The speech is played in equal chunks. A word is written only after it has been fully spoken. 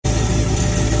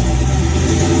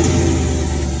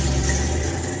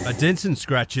Are dents and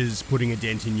scratches putting a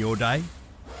dent in your day?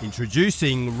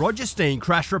 Introducing Roger Steen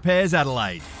Crash Repairs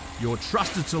Adelaide, your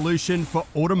trusted solution for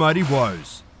automotive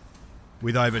woes.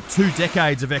 With over 2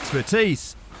 decades of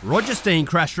expertise, Roger Steen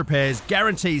Crash Repairs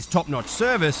guarantees top-notch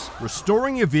service,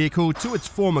 restoring your vehicle to its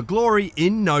former glory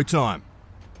in no time.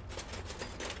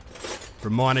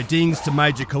 From minor dings to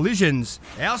major collisions,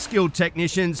 our skilled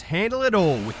technicians handle it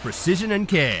all with precision and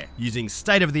care, using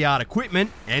state-of-the-art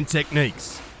equipment and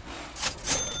techniques.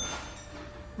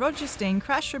 Roger Steen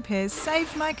Crash Repairs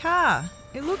saved my car.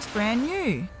 It looks brand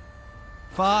new.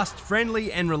 Fast,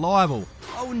 friendly and reliable.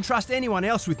 I wouldn't trust anyone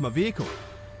else with my vehicle.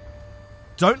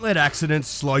 Don't let accidents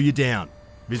slow you down.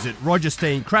 Visit Roger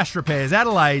Steen Crash Repairs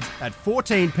Adelaide at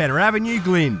 14 Penner Avenue,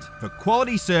 Glynde for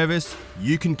quality service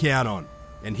you can count on.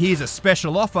 And here's a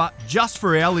special offer just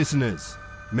for our listeners.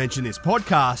 Mention this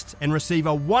podcast and receive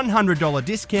a $100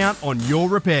 discount on your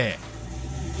repair.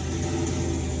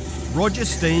 Roger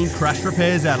Steen Crash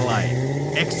Repairs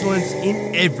Adelaide. Excellence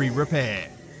in every repair.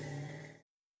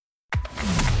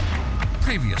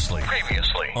 Previously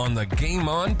on the Game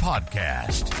On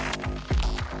podcast.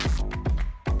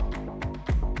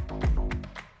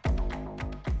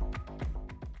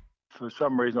 For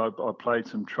some reason, I played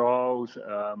some trials,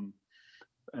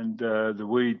 and the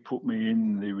weed put me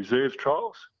in the reserves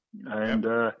trials.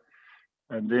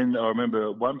 And then I remember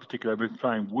one particular, I was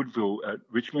playing Woodville at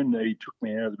Richmond. He took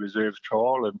me out of the reserves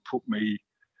trial and put me,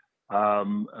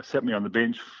 set me on the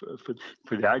bench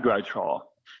for the A-grade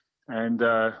trial. And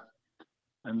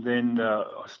then I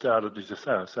started, as I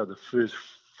say, I started the first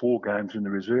 4 games in the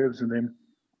reserves, and then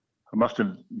I must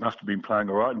have been playing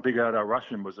all right. And Big Aldo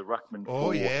Russian was the ruckman.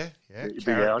 Oh, yeah. Big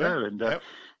Aldo. And,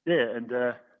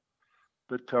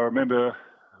 but I remember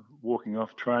walking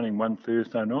off training one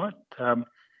Thursday night,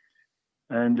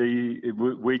 and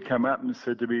we'd come up and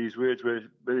said to me, his words were,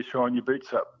 better shine your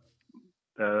boots up.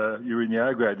 You're in the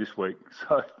A-grade this week.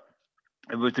 So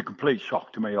it was a complete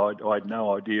shock to me. I had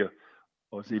no idea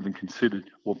I was even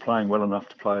considered or playing well enough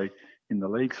to play in the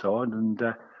league side. And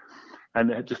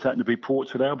it just happened to be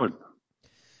Ports at Albion.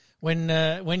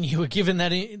 When you were given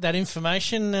that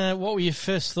information, what were your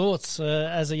first thoughts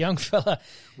as a young fella?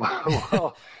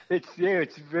 Well, it's very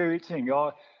interesting.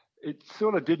 It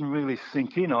sort of didn't really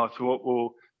sink in. I thought,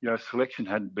 well, selection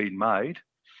hadn't been made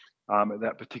at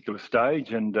that particular stage,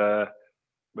 and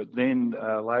but then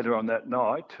later on that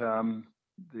night,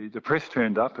 the press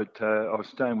turned up. I was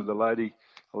staying with a lady,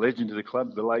 a legend of the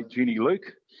club, the late Ginny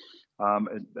Luke.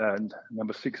 And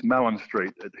number 6 Mallon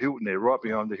Street at Hilton there, right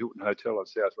behind the Hilton Hotel on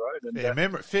South Road.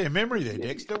 And, fair memory there,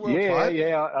 Dexter. Well played.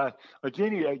 Yeah.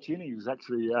 Jenny was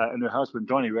actually, and her husband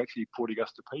Donnie were actually Port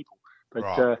Augusta people. But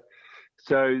right.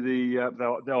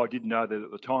 Though I didn't know that at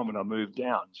the time when I moved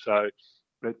down.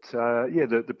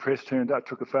 The press turned up,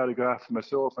 took a photograph of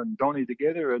myself and Donnie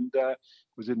together, and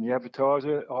was in the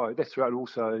advertiser. Oh, that's right.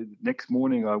 Also, next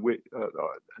morning I had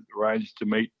arranged to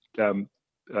meet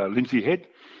Lindsay Head.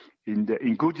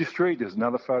 In Goodger Street, there's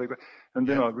another photograph. And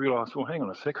then I realised, well, hang on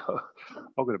a sec,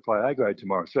 I've got to play A-grade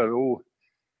tomorrow.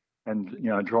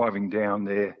 Driving down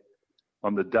there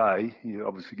on the day, you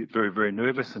obviously get very, very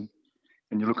nervous. And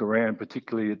you look around,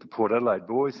 particularly at the Port Adelaide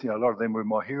boys, a lot of them were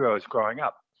my heroes growing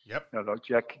up. Yep. Like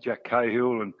Jack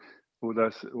Cahill and all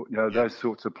those, those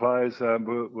sorts of players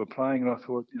were playing. And I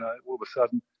thought, all of a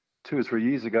sudden, 2 or 3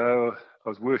 years ago, I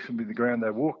was worshipping the ground they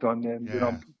walked on, and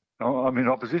I'm in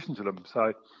opposition to them.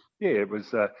 So, it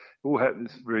was all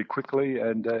happened very quickly,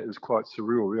 and it was quite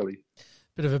surreal, really.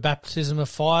 Bit of a baptism of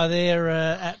fire there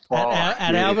at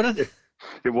Albion.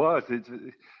 It was. It's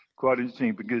quite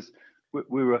interesting because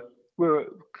we were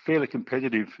fairly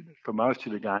competitive for most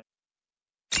of the game.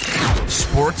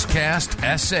 Sportscast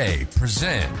SA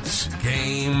presents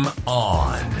Game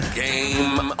On.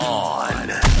 Game On.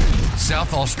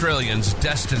 South Australians'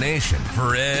 destination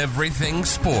for everything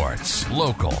sports.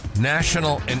 Local,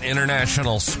 national, and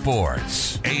international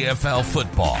sports. AFL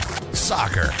football,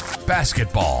 soccer,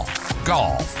 basketball,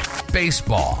 golf,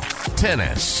 baseball,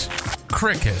 tennis,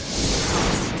 cricket,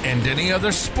 and any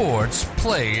other sports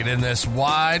played in this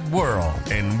wide world.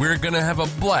 And we're going to have a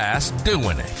blast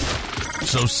doing it.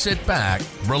 So sit back,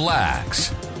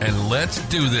 relax, and let's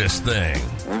do this thing.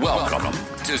 Welcome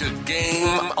to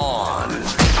Game On.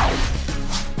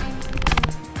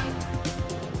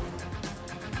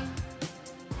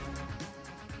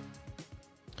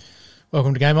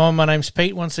 Welcome to Game On. My name's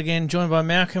Pete, once again joined by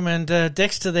Malcolm and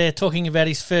Dexter there talking about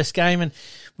his first game, and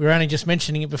we were only just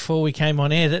mentioning it before we came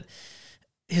on air that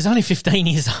he's only 15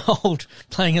 years old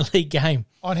playing a league game.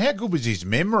 And how good was his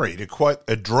memory to quote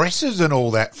addresses and all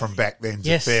that from back then?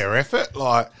 Yes. A fair effort.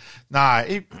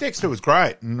 Dexter was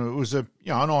great, and it was a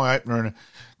an eye-opener,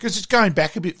 because it's going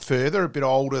back a bit further, a bit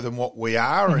older than what we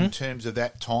are in terms of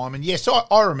that time. And yes,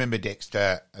 I remember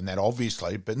Dexter and that,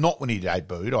 obviously, but not when he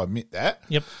debuted, I admit that.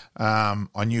 Yep.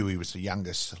 I knew he was the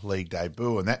youngest league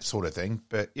debut and that sort of thing.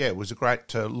 But, yeah, it was great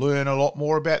to learn a lot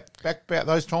more about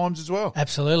those times as well.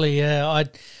 Absolutely. I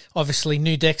obviously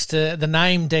knew Dexter, the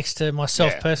name Dexter,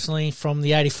 myself personally, from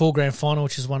the 84 grand final,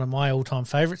 which is one of my all-time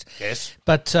favourites. Yes.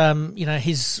 But,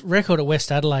 his record at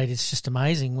West Adelaide is just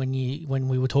amazing when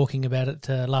we were talking about it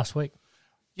last week.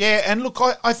 Yeah, and look,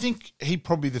 I think he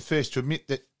probably the first to admit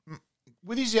that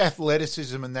with his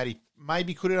athleticism and that he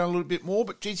maybe could have done a little bit more,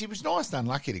 but, geez, he was nice and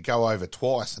unlucky to go over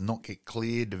twice and not get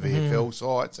cleared to VFL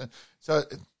sites. And so,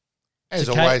 as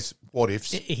always, what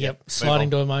ifs. Yep, sliding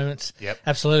door moments. Yep.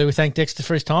 Absolutely. We thank Dexter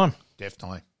for his time.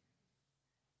 Definitely.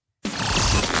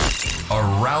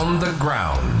 Around the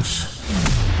grounds.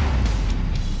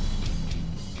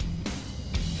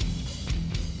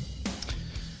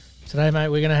 Today, mate,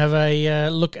 we're going to have a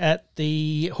look at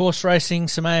the horse racing,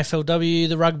 some AFLW,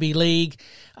 the rugby league.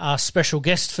 Our special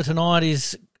guest for tonight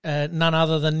is none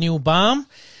other than Neil Baum.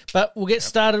 But we'll get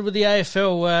started with the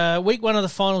AFL. Week one of the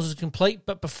finals is complete,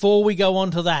 but before we go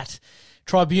on to that,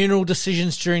 tribunal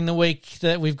decisions during the week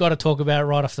that we've got to talk about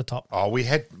right off the top. Oh, we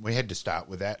had to start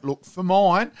with that. Look, for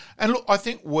mine, and look, I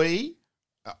think and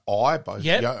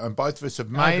both of us have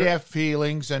made our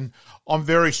feelings, and I'm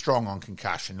very strong on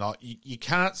concussion. Like you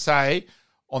can't say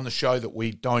on the show that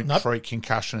we don't treat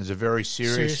concussion as a very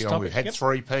serious thing. We've had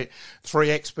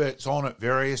three experts on at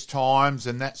various times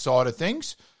and that side of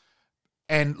things.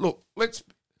 And look, let's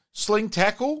sling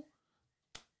tackle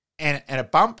and a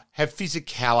bump have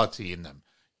physicality in them.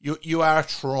 You are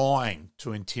trying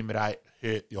to intimidate,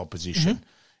 hurt the opposition.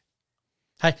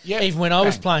 Hey, even when I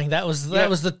was playing, that was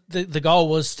the goal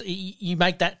was you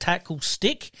make that tackle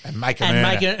stick and make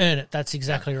it earn it. That's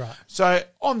exactly right. So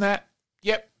on that,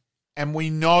 and we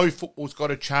know football's got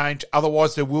to change.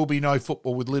 Otherwise, there will be no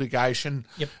football with litigation.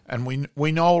 Yep. And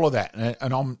we know all of that,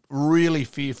 and I'm really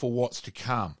fearful what's to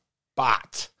come.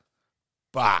 But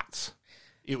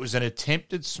it was an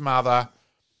attempted smother.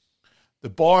 The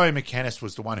biomechanist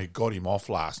was the one who got him off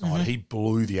last night. He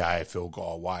blew the AFL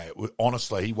guy away.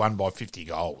 Honestly, he won by 50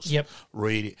 goals. Yep.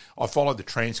 Read it. I followed the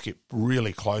transcript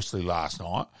really closely last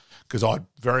night because I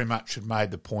very much had made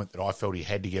the point that I felt he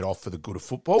had to get off for the good of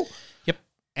football. Yep.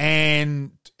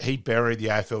 And he buried the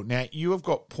AFL. Now, you have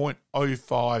got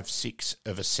 0.056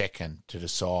 of a second to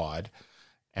decide,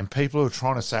 and people are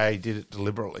trying to say he did it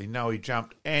deliberately. No, he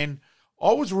jumped. And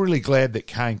I was really glad that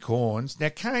Kane Corns... Now,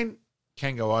 Kane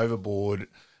can go overboard,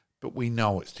 but we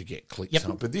know it's to get clicks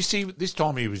on. But this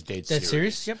time he was dead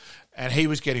serious. Yep. And he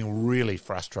was getting really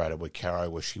frustrated with Caro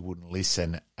where she wouldn't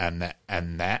listen and that.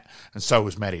 And so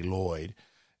was Matty Lloyd.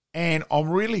 And I'm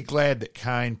really glad that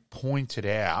Kane pointed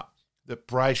out that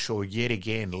Brayshaw yet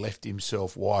again left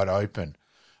himself wide open.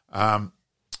 And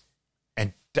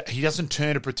he doesn't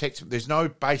turn to protect him. There's no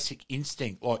basic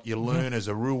instinct like you learn as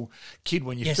a real kid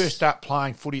when you first start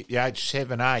playing footy at the age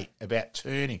 7, 8 about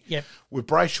turning. Yep. With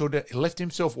Brayshaw, he left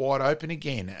himself wide open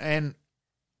again. And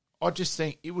I just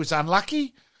think it was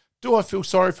unlucky. Do I feel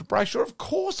sorry for Brayshaw? Of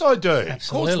course I do. Absolutely. Of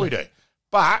course we do.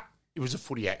 But it was a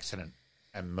footy accident.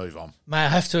 And move on. Mate, I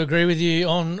have to agree with you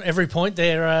on every point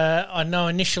there. I know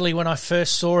initially when I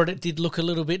first saw it, it did look a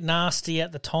little bit nasty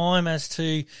at the time as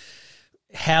to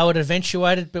how it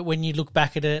eventuated, but when you look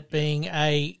back at it being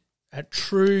a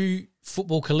true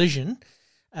football collision,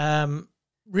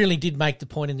 really did make the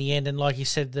point in the end. And like you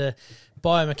said, the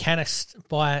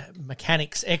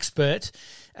biomechanics expert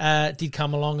did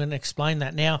come along and explain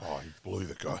that. Now, he blew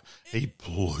the guy. He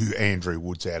blew Andrew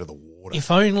Woods out of the water.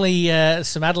 If only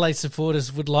some Adelaide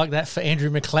supporters would like that for Andrew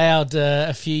McLeod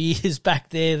a few years back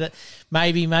there, that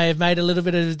may have made a little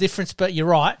bit of a difference. But you're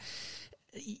right.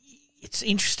 It's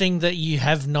interesting that you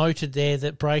have noted there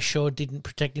that Brayshaw didn't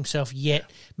protect himself yet.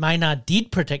 Maynard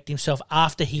did protect himself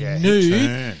after he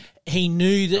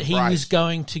knew that he was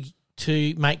going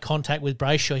to make contact with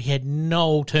Brayshaw. He had no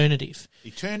alternative. He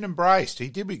turned and braced. He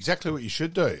did exactly what you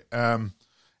should do. Out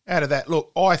of that,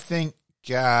 look, I think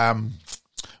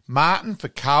Martin for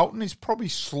Carlton is probably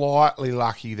slightly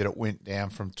lucky that it went down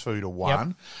from 2 to 1.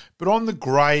 Yep. But on the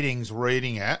gradings,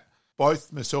 reading it,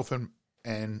 both myself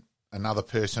and another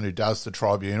person who does the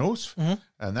tribunals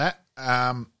and that,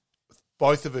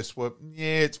 both of us were,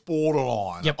 it's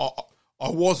borderline. Yep. I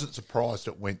wasn't surprised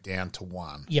it went down to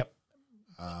 1. Yep.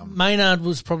 Maynard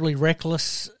was probably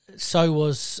reckless. So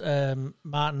was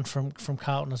Martin from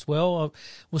Carlton as well. I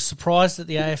was surprised that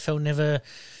the AFL never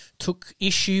took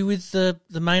issue with the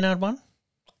Maynard one.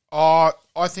 I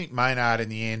think Maynard in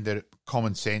the end, that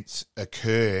common sense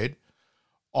occurred.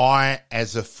 I,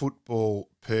 as a football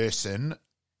person,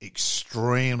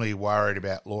 extremely worried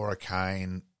about Laura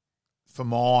Kane. For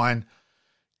mine,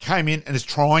 came in and is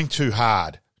trying too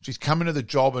hard. She's come into the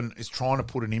job and is trying to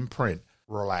put an imprint.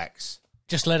 Relax.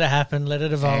 Just let it happen. Let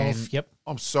it evolve. And yep.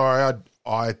 I'm sorry.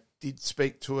 I did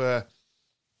speak to a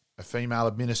female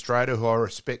administrator who I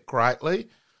respect greatly,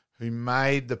 who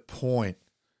made the point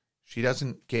she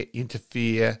doesn't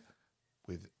interfere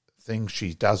with things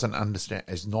she doesn't understand,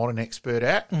 is not an expert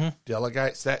at,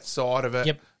 delegates that side of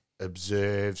it,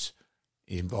 observes,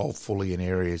 involved fully in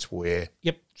areas where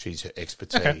she's her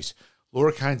expertise. Okay.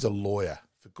 Laura Kane's a lawyer,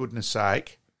 for goodness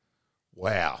sake.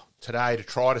 Wow. Today, to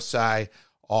try to say,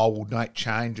 we'll make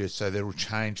changes so there will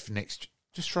change for next,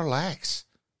 just relax.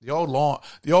 The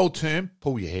old term,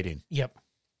 pull your head in. Yep.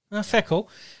 Fair call.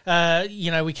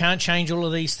 We can't change all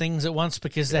of these things at once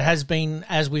because there has been,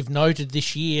 as we've noted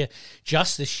this year,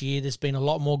 there's been a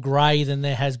lot more grey than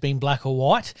there has been black or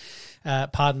white.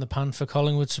 Pardon the pun for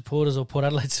Collingwood supporters or Port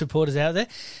Adelaide supporters out there.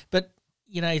 But,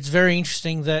 it's very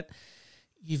interesting that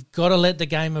you've got to let the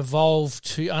game evolve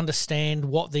to understand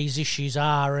what these issues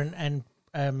are and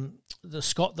the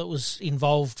Scott that was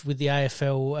involved with the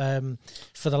AFL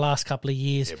for the last couple of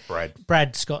years. Yeah,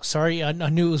 Brad Scott, sorry. I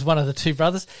knew it was one of the two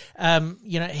brothers.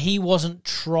 He wasn't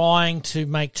trying to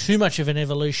make too much of an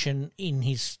evolution in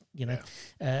his,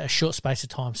 a short space of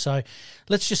time. So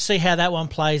let's just see how that one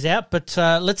plays out. But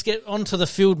let's get onto the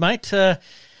field, mate. A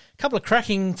couple of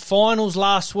cracking finals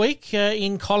last week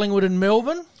in Collingwood and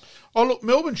Melbourne. Oh, look,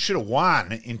 Melbourne should have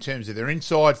won in terms of their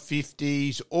inside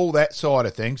 50s, all that side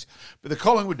of things. But the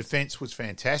Collingwood defence was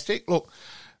fantastic. Look,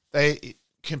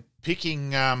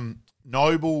 picking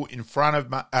Noble in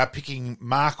front of picking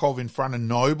Markov in front of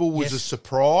Noble was a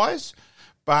surprise,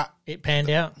 but it panned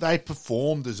out. They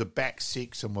performed as a back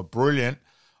six and were brilliant.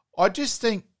 I just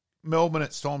think Melbourne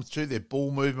at times too, their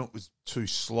ball movement was too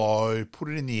slow. Put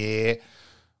it in the air.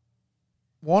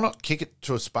 Why not kick it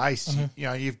to a space?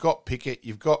 Mm-hmm. You've got Pickett,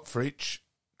 you've got Fritsch.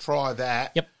 Try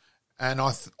that. Yep. And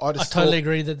I totally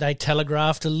agree that they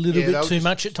telegraphed a little bit too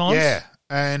much at times. Yeah,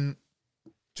 and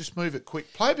just move it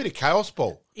quick. Play a bit of chaos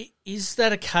ball. Is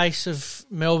that a case of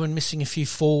Melbourne missing a few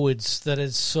forwards that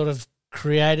has sort of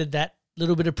created that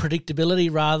little bit of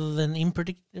predictability rather than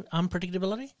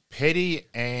unpredictability? Petty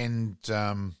and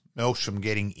Melsham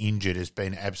getting injured has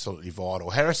been absolutely vital.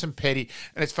 Harrison Petty,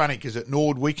 and it's funny because at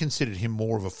Nord we considered him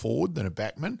more of a forward than a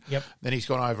backman. Yep. Then he's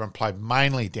gone over and played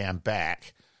mainly down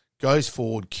back, goes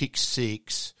forward, kicks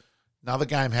six. Another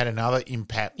game had another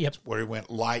impact where he went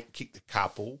late, kicked a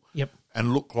couple,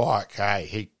 and looked like, hey,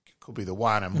 he could be the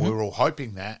one. And we were all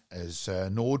hoping that as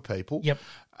Nord people. Yep.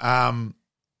 And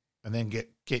then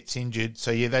gets injured.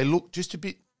 So, they look just a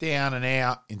bit down and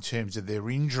out in terms of their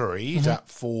injuries up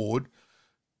forward.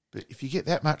 But if you get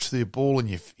that much of the ball in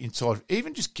your inside,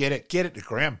 even just get it to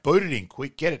ground, boot it in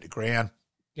quick, get it to ground,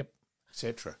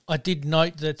 etc. I did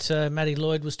note that Matty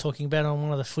Lloyd was talking about on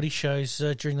one of the footy shows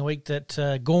during the week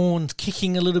that Gawn's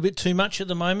kicking a little bit too much at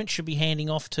the moment, should be handing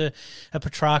off to a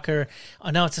Petrarca.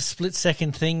 I know it's a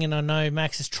split-second thing, and I know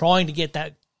Max is trying to get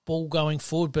that ball going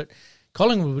forward, but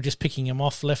Collingwood were just picking him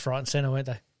off left, right and centre, weren't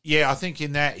they? Yeah, I think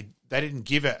in that they didn't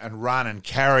give it and run and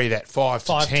carry that 5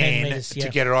 to 10 meters, to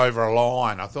get it over a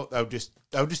line. I thought they were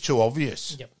just too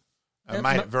obvious. Yep. It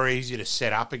made it very easy to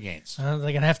set up against. They're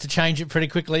going to have to change it pretty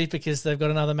quickly because they've got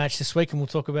another match this week, and we'll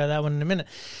talk about that one in a minute.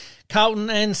 Carlton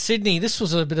and Sydney. This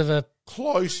was a bit of a...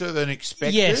 Closer than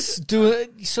expected. Yes.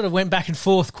 Sort of went back and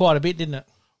forth quite a bit, didn't it?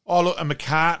 Oh, look, and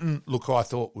McCartan, I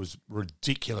thought was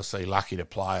ridiculously lucky to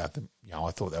play.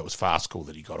 I thought that was farcical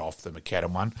that he got off the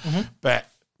McAdam one. Mm-hmm. But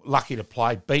lucky to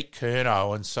play, beat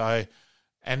Curnow,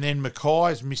 and then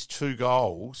Mackay's missed 2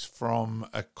 goals from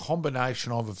a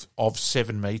combination of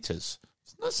 7 metres.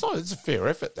 It's a fair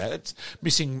effort. That it's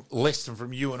missing less than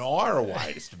from you and I are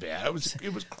away. Just about it was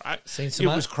crazy. It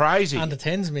was crazy. Under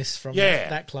 10s miss from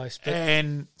that close, but.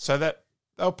 And so that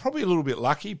they were probably a little bit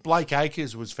lucky. Blake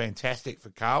Acres was fantastic for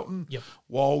Carlton. Yep.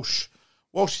 Walsh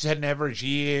has had an average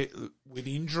year with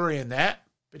injury and that.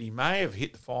 But he may have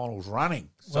hit the finals running.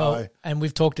 And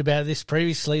we've talked about this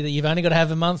previously, that you've only got to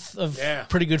have a month of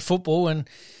pretty good football, and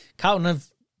Carlton have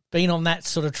been on that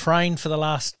sort of train for the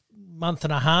last month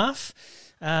and a half,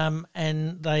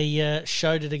 and they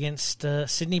showed it against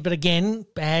Sydney. But again,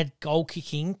 bad goal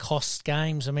kicking cost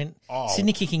games. I mean,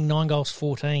 Sydney kicking 9 goals,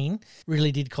 14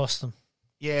 really did cost them.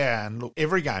 Yeah, and look,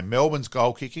 every game, Melbourne's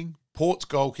goal kicking, Port's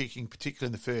goal kicking, particularly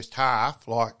in the first half,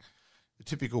 like... The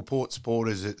typical Port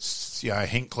supporters, it's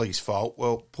Hinkley's fault.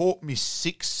 Well, Port missed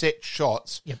 6 set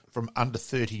shots from under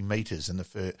 30 metres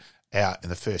out in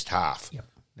the first half. Yep.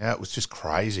 Now it was just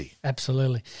crazy.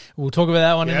 Absolutely. We'll talk about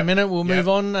that one in a minute. We'll move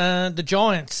on. The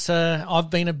Giants, I've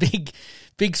been a big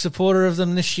supporter of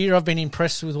them this year. I've been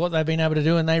impressed with what they've been able to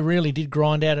do, and they really did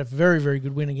grind out a very, very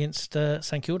good win against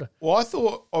St Kilda. Well, I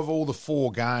thought of all the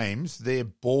 4 games, their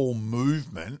ball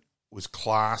movement was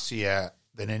classier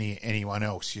than anyone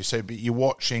else. You see, but you're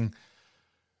watching,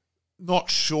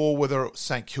 not sure whether it was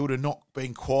St Kilda not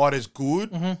being quite as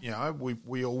good. Mm-hmm. You know,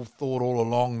 we all thought all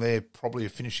along they're probably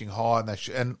finishing high,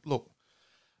 and look,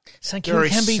 St Kilda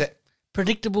can be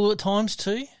predictable at times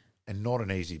too. And not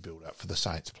an easy build-up for the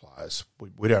Saints players.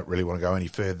 We don't really want to go any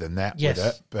further than that with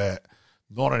it, but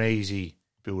not an easy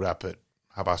build-up at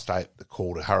Hobart State, the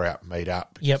call to hurry up and meet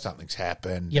up because something's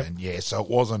happened. Yep. And, so it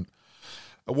wasn't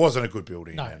a good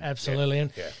building. No, absolutely.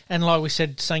 And like we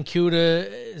said, St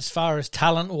Kilda, as far as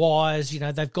talent-wise, you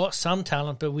know, they've got some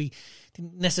talent, but we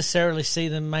didn't necessarily see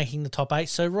them making the top 8.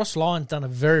 So Ross Lyon's done a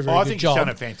very, very good job. I think he's done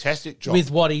a fantastic job.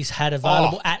 With what he's had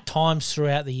available at times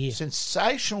throughout the year.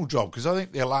 Sensational job, because I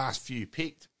think their last few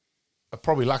picked are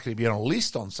probably lucky to be on a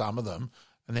list on some of them,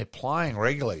 and they're playing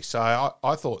regularly. So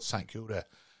I thought St Kilda,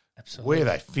 where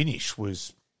they finished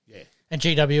was, And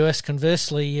GWS,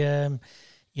 conversely,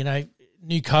 you know,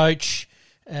 new coach,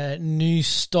 new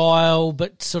style,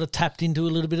 but sort of tapped into a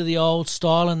little bit of the old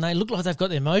style, and they look like they've got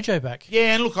their mojo back.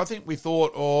 Yeah, and look, I think we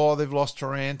thought, they've lost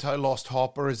Taranto, lost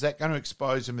Hopper. Is that going to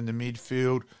expose them in the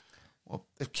midfield? Well,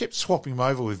 they've kept swapping them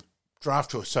over with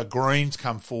draft choice. So Green's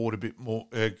come forward a bit more.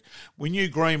 We knew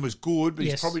Green was good, but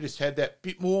he's probably just had that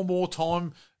bit more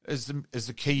time as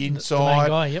the key inside.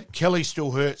 The main guy, Kelly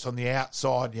still hurts on the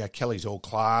outside. Yeah, Kelly's all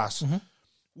class. Mm-hmm.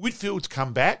 Whitfield's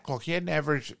come back. Like, he had an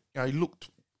average, he looked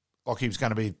like he was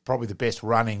going to be probably the best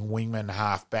running wingman,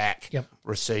 half-back,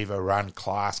 receiver, run,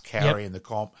 class, carry in the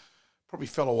comp. Probably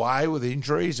fell away with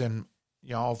injuries and,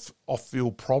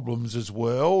 off-field problems as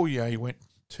well. He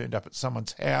turned up at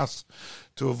someone's house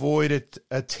to avoid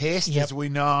a test, as we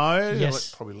know. Yes.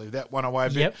 Let's probably leave that one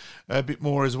away a bit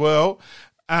more as well.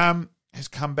 Has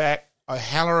come back.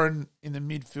 O'Halloran in the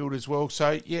midfield as well.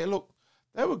 So, look,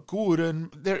 they were good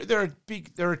and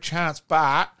they're a chance,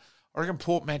 but I reckon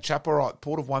Port match up all right.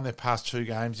 Port have won their past 2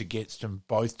 games against them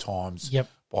both times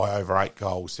by over 8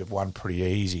 goals. They've won pretty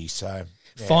easy. So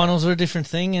finals are a different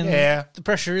thing, and the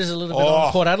pressure is a little bit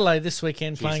on Port Adelaide this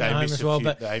weekend playing at home as well.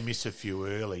 But they miss a few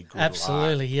early. Good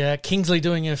absolutely, luck. yeah. Kingsley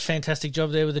doing a fantastic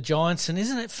job there with the Giants, and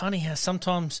isn't it funny how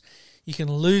sometimes you can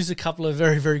lose a couple of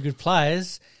very, very good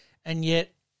players, and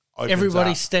yet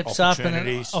everybody steps up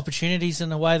and opportunities,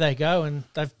 and away they go, and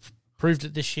they've proved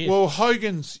it this year. Well,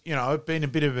 Hogan's, been a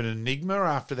bit of an enigma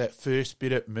after that first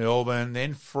bit at Melbourne.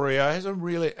 Then Freo hasn't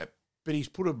really, but he's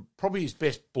put probably his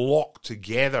best block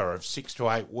together of 6 to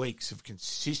 8 weeks of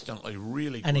consistently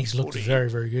really good and he's looked very,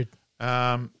 very good.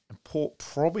 And Port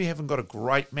probably haven't got a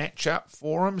great matchup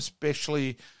for him,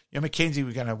 especially, Mackenzie,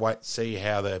 we're going to wait and see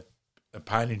how the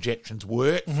pain injections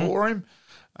work for him.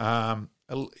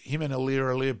 Him and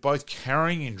Alira both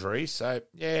carrying injuries, so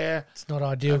it's not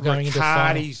ideal going into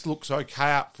final. Riccardi looks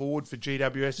okay up forward for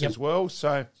GWS as well,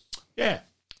 so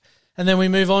And then we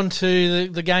move on to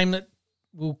the game that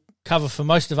we'll cover for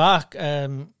most of our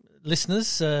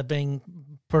listeners, being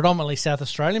predominantly South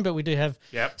Australian, but we do have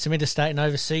some interstate and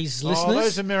overseas listeners.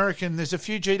 Those American, there's a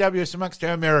few GWS amongst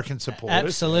our American supporters.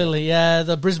 Absolutely,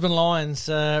 the Brisbane Lions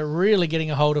really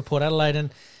getting a hold of Port Adelaide,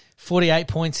 and 48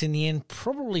 points in the end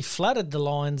probably flattered the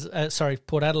Lions,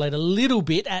 Port Adelaide a little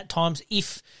bit at times.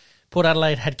 If Port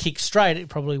Adelaide had kicked straight, it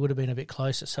probably would have been a bit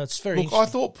closer. So it's very interesting. I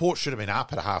thought Port should have been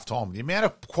up at half-time. The amount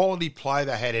of quality play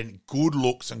they had and good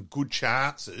looks and good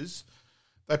chances,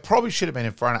 they probably should have been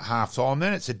in front at half-time.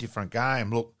 Then it's a different game.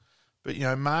 Look, but,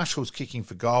 Marshall's kicking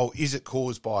for goal. Is it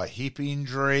caused by a hip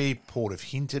injury? Port have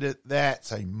hinted at that,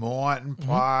 so he mightn't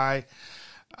play.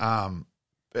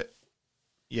 But,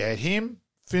 him,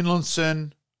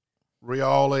 Finlayson,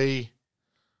 Rioli.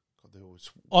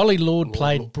 Ollie Lord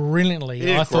played brilliantly. He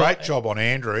did a great job on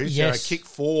Andrews. Yes. Kicked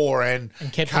 4 and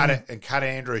cut cut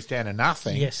Andrews down to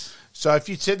nothing. Yes. So if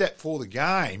you'd said that for the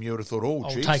game, you would have thought,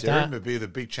 there would be the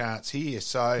big chance here.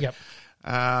 So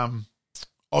I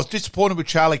was disappointed with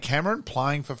Charlie Cameron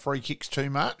playing for free kicks too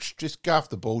much. Just guff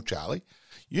the ball, Charlie.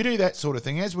 You do that sort of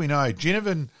thing. As we know,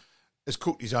 Ginnivan has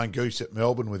cooked his own goose at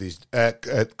Melbourne with his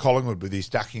at Collingwood with his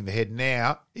ducking the head.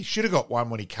 Now he should have got one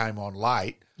when he came on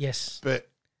late. Yes, but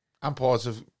umpires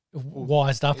have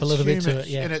wised up a little bit to it.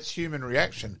 Yeah, and it's human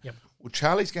reaction. Yep. Well,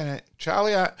 Charlie.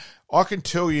 I can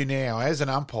tell you now, as an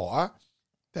umpire,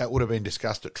 that would have been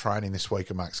discussed at training this week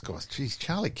amongst guys. Geez,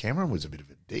 Charlie Cameron was a bit of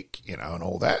a dick, and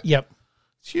all that. Yep.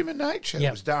 It's human nature.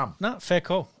 It was dumb. No, fair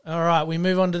call. All right, we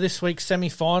move on to this week's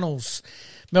semi-finals.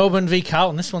 Melbourne v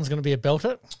Carlton. This one's going to be a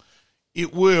belter.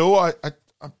 It will.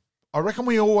 I reckon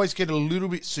we always get a little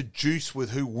bit seduced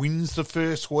with who wins the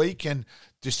first week and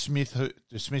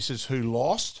dismisses who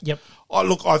lost. Yep.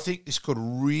 I think this could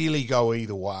really go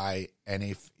either way. And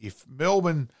if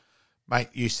Melbourne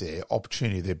make use of their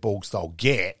opportunity, their balls they'll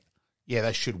get, yeah,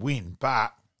 they should win.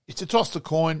 But it's a toss the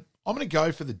coin. I'm going to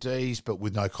go for the D's, but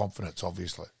with no confidence,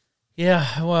 obviously.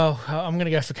 Yeah, well, I'm going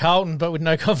to go for Carlton, but with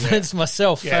no confidence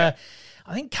myself. Yeah.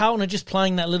 I think Carlton are just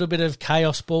playing that little bit of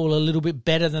chaos ball a little bit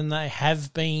better than they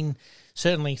have been.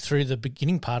 Certainly through the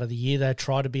beginning part of the year, they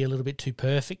try to be a little bit too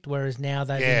perfect, whereas now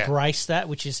they've embraced that,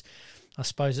 which is, I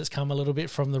suppose it's come a little bit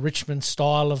from the Richmond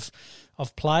style of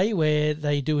play, where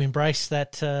they do embrace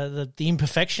that the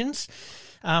imperfections.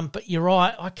 But you're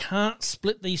right, I can't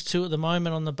split these two at the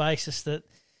moment on the basis that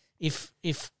if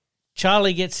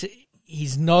Charlie gets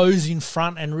his nose in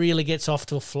front and really gets off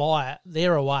to a flyer,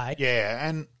 they're away. Yeah,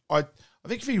 and I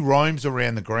think if he roams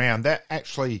around the ground, that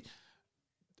actually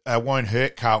won't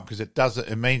hurt Carlton because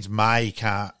it means May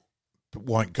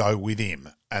won't go with him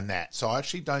and that. So I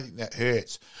actually don't think that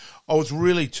hurts. I was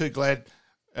really too glad.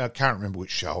 I can't remember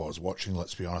which show I was watching,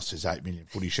 let's be honest. There's 8 million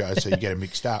footy shows, so you get them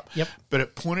mixed up. Yep. But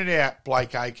it pointed out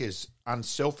Blake Acres'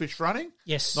 unselfish running.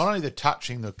 Yes. Not only the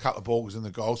touching, the couple of balls in the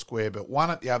goal square, but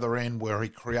one at the other end where he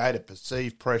created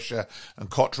perceived pressure and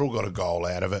Cottrell got a goal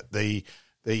out of it. The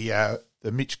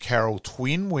Mitch Carroll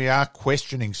twin. We are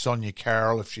questioning Sonia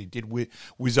Carroll if she did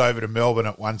whiz over to Melbourne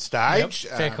at one stage.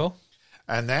 Yep, fair call.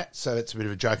 And so that's a bit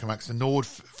of a joke amongst the Nord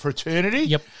fraternity.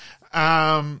 Yep.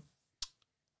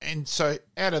 And so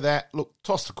out of that, look,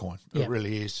 toss the coin. It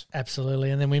really is. Absolutely.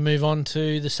 And then we move on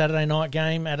to the Saturday night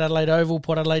game at Adelaide Oval,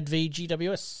 Port Adelaide v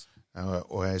GWS.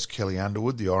 Or as Kelly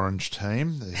Underwood, the orange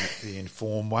team, the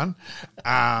informed one.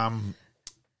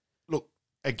 Look,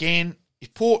 again,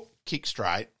 if Port kick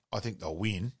straight, I think they'll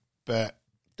win. But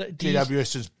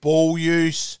GWS's ball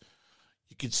use,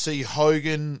 you could see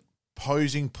Hogan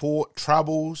posing Port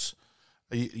troubles.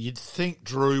 You'd think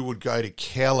Drew would go to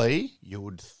Kelly, you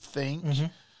would think. Mm-hmm.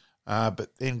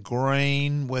 But then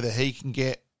Green, whether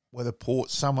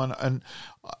Port's someone. And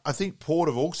I think Port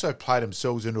have also played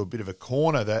themselves into a bit of a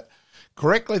corner that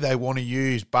correctly they want to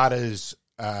use Butters,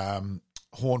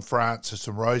 Horne-Francis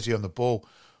and Rosie on the ball.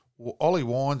 Well, Ollie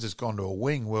Wines has gone to a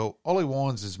wing. Well, Ollie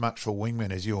Wines is much for a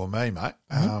wingman as you or me, mate.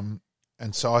 Mm-hmm.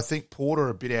 And so I think Port are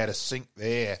a bit out of sync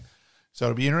there. So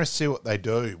it'll be interesting to see what they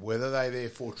do, whether they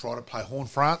therefore try to play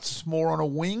Horne-Francis more on a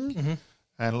wing. Mm-hmm.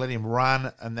 And let him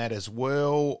run and that as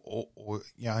well, or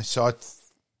so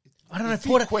I don't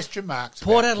know. Question marks.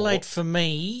 Port Adelaide, for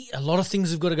me, a lot of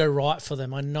things have got to go right for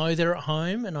them. I know they're at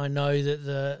home, and I know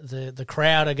that the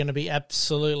crowd are going to be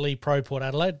absolutely pro Port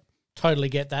Adelaide. Totally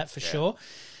get that for sure.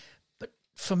 But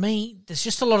for me, there's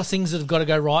just a lot of things that have got to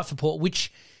go right for Port,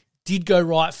 which did go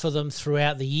right for them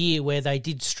throughout the year, where they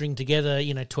did string together,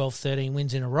 12, 13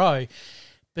 wins in a row.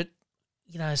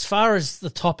 As far as the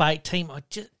top eight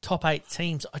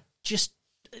teams,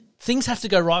 things have to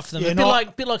go right for them. A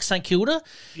bit like St Kilda,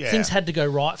 things had to go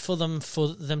right for them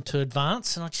to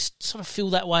advance, and I just sort of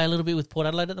feel that way a little bit with Port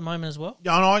Adelaide at the moment as well.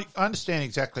 Yeah, and I understand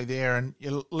exactly there, and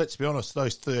let's be honest,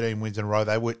 those 13 wins in a row,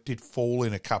 did fall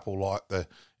in a couple, like the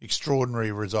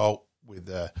extraordinary result with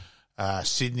the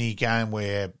Sydney game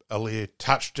where Aaliyah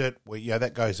touched it, where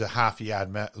that goes a half a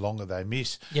yard longer they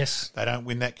miss. Yes. They don't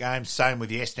win that game. Same with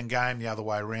the Eston game, the other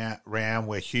way around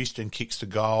where Houston kicks the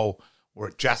goal or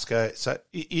at Juska. So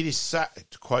it is, to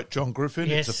quote John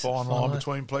Griffin, it's a fine line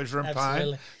between pleasure and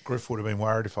pain. Griff would have been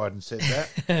worried if I hadn't said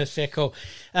that. Fair call.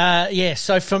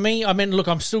 So for me,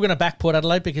 I'm still going to back Port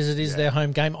Adelaide because it is their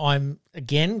home game. I'm,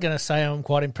 again, going to say I'm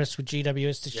quite impressed with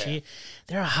GWS this year.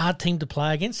 They're a hard team to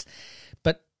play against.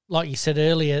 Like you said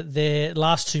earlier, their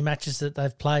last two matches that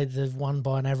they've played, they've won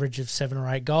by an average of 7 or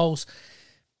 8 goals.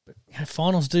 But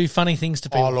finals do funny things to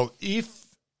people. Oh, look, if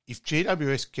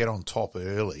GWS get on top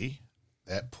early,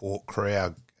 that Port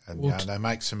crowd, and they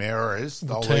make some errors,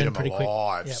 they'll lead them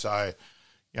alive. Yep. So,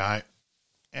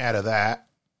 out of that,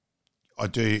 I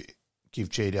do give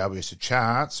GWS a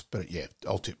chance, but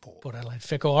I'll tip Port. Port Adelaide,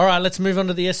 fair call. All right, let's move on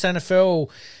to the SANFL.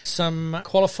 Some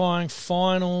qualifying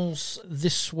finals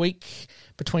this week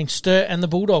between Sturt and the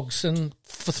Bulldogs, and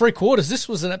for 3 quarters, this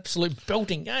was an absolute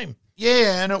belting game.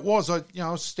 Yeah, and it was. I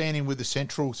was standing with the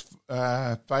Centrals,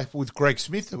 with Greg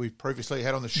Smith, who we've previously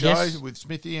had on the show, with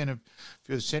Smithy and a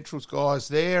few of the Centrals guys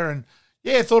there, and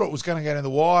I thought it was going to go to the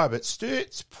wire, but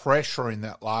Sturt's pressure in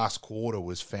that last quarter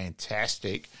was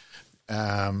fantastic.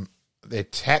 Their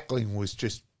tackling was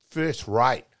just first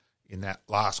rate in that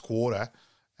last quarter,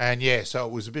 and so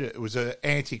it was an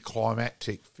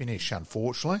anticlimactic finish,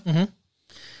 unfortunately. Mm-hmm.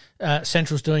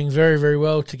 Central's doing very, very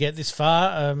well to get this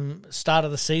far. Start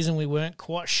of the season, we weren't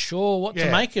quite sure what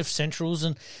to make of Central's,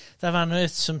 and they've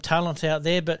unearthed some talent out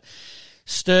there. But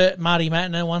Sturt, Marty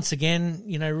Matner, once again,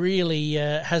 really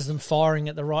has them firing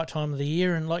at the right time of the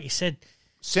year. And like you said,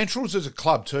 Central's as a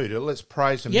club too. Let's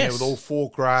praise them there with all 4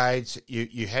 grades.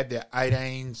 You had their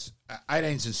 18s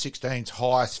and 16s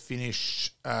highest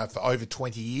finish for over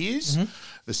 20 years. Mm-hmm.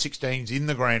 The 16s in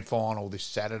the grand final this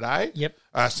Saturday.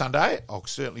 Sunday. I'll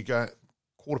certainly go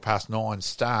 9:15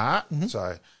 start. Mm-hmm.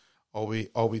 So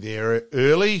I'll be there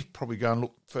early. Probably go and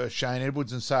look for Shane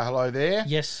Edwards and say hello there.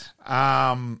 Yes.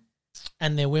 And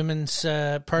their women's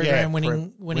program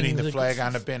winning the flag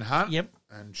under Ben Hunt. Yep.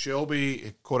 And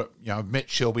Shelby I've met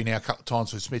Shelby now a couple of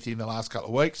times with Smithy in the last couple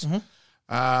of weeks.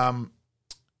 Mm-hmm.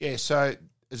 So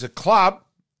as a club,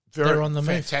 they're on the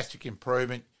fantastic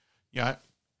improvement.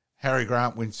 Harry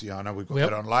Grant wins I know we've got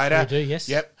that on later. We do, yes.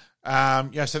 Yep.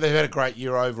 So they've had a great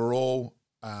year overall.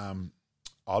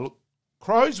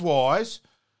 Crows wise,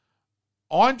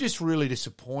 I'm just really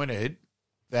disappointed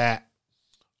that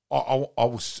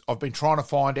I've been trying to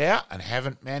find out and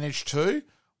haven't managed to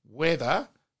whether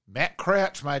Matt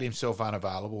Crouch made himself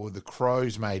unavailable or the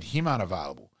Crows made him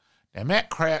unavailable. Now, Matt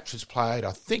Crouch has played,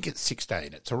 I think it's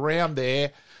 16. It's around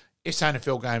there,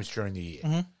 SANFL games during the year.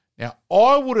 Mm-hmm. Now,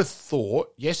 I would have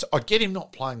thought, yes, I get him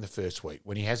not playing the first week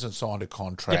when he hasn't signed a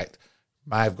contract,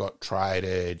 may have got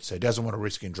traded, so he doesn't want to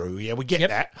risk injury. Yeah, we get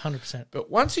that. 100%. But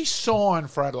once he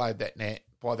signed for Adelaide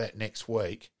by that next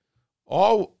week,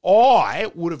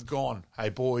 I would have gone, hey,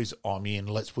 boys, I'm in,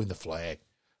 let's win the flag.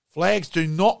 Flags do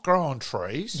not grow on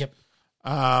trees. Yep.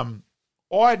 I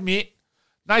admit,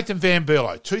 Nathan Van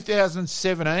Berlo,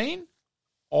 2017,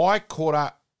 I caught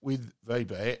up with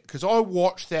VB because I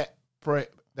watched that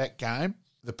game,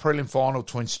 the prelim final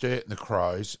between Sturt and the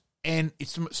Crows, and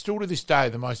it's still to this day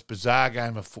the most bizarre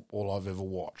game of football I've ever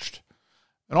watched.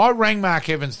 And I rang Mark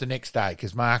Evans the next day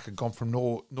because Mark had gone from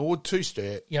Nord to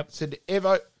Sturt. Yep. Said to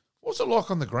Evo, what's it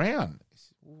like on the ground? He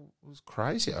said, well, it was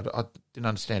crazy. I didn't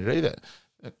understand it either.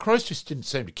 The Crows just didn't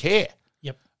seem to care.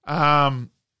 Yep. And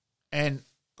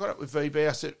got up with VB.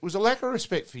 I said, it was a lack of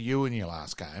respect for you in your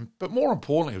last game, but more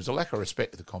importantly, it was a lack of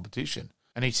respect for the competition.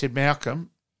 And he said, Malcolm,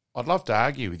 I'd love to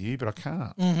argue with you, but I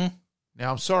can't. Mm-hmm.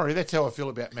 Now, I'm sorry, that's how I feel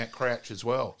about Matt Crouch as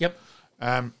well. Yep.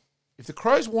 If the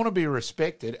Crows want to be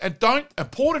respected, and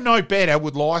Porter know better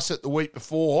with Lysett the week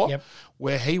before,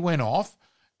 where he went off,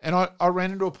 and I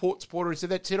ran into a Port supporter who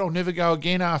said, that's it, I'll never go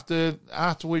again after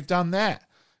we've done that.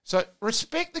 So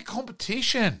respect the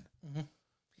competition. Mm-hmm.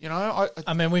 I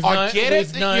get it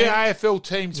that your AFL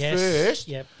team's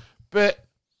first, but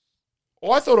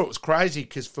I thought it was crazy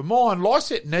because for mine,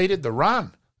 Lysett needed the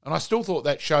run, and I still thought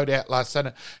that showed out last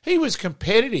Sunday. He was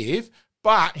competitive,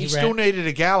 but he still needed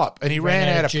a gallop, and he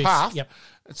ran out of puff. Yep.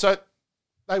 And so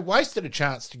they wasted a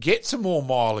chance to get some more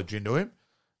mileage into him.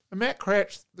 And Matt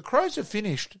Crouch, the Crows have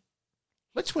finished.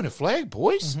 Let's win a flag,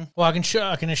 boys. Mm-hmm. Well,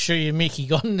 I can assure you Mickey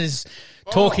Godden is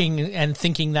talking and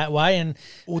thinking that way. And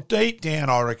well, deep down,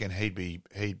 I reckon he'd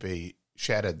be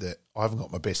shattered that I haven't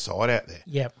got my best side out there.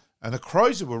 Yep. And the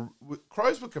Crows were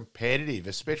competitive,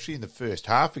 especially in the first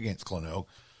half against Glenelg.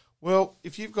 Well,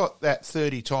 if you've got that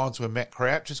 30 times where Matt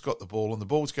Crouch has got the ball and the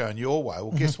ball's going your way,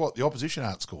 well, guess what? The opposition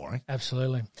aren't scoring.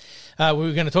 Absolutely. We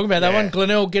were going to talk about that one.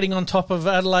 Glenelg getting on top of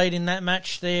Adelaide in that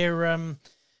match there.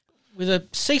 With a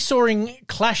seesawing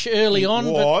clash early on.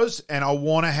 And I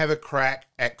want to have a crack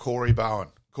at Corey Bowen.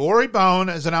 Corey Bowen,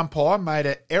 as an umpire, made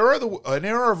an error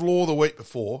of law the week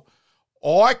before.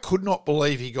 I could not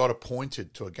believe he got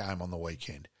appointed to a game on the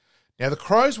weekend. Now, the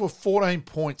Crows were 14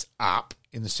 points up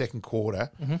in the second quarter,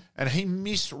 and he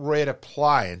misread a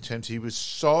play in terms he was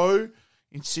so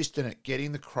insistent at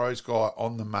getting the Crows guy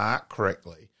on the mark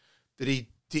correctly that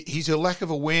he's a lack of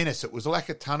awareness. It was a lack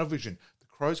of tunnel vision.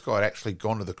 Crows guy had actually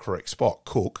gone to the correct spot,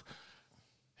 Cook.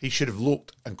 He should have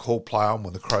looked and called play on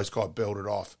when the Crows guy belted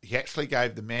off. He actually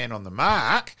gave the man on the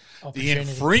mark, the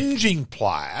infringing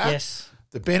player,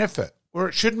 the benefit, where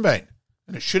it shouldn't have been.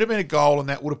 And it should have been a goal, and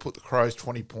that would have put the Crows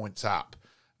 20 points up.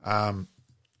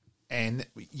 And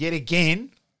yet again,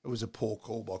 it was a poor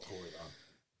call by Corey Bowen.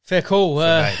 Fair call.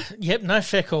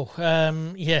 Fair call.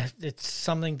 It's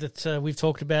something that we've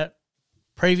talked about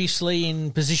previously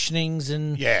in positionings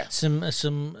and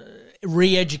some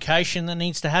re-education that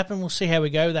needs to happen. We'll see how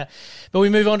we go with that. But we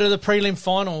move on to the prelim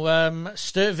final,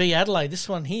 Sturt v Adelaide. This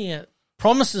one here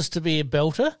promises to be a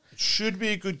belter. It should be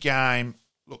a good game.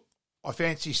 Look, I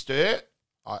fancy Sturt.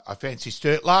 I fancy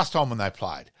Sturt last time when they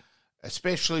played,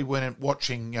 especially when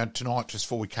watching tonight just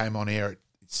before we came on air. It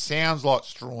sounds like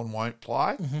Strawn won't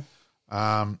play.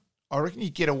 Mm-hmm. I reckon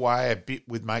you get away a bit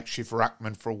with makeshift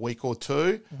ruckman for a week or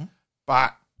two. Mm-hmm.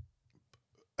 But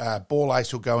Ball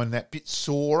Ace will go in that bit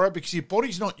sorer because your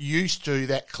body's not used to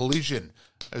that collision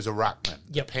as a ruckman,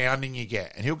 the pounding you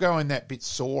get. And he'll go in that bit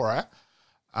sorer.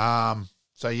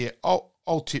 So, yeah,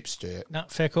 I'll tip Sturt. No,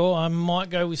 fair call. I might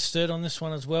go with Sturt on this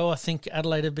one as well. I think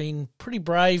Adelaide have been pretty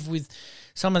brave with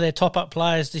some of their top-up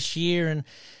players this year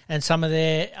and some of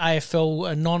their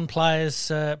AFL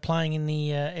non-players playing in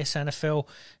the SNFL,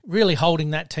 really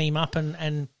holding that team up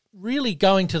and really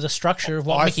going to the structure of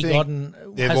what Mickey Godden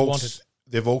has wanted.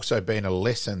 They've also been a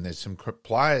lesson. There's some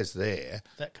players there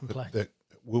that can play. That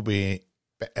will be.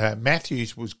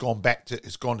 Matthews has gone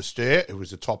to Sturt, who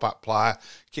was a top-up player,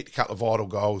 kicked a couple of vital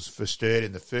goals for Sturt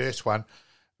in the first one.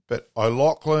 But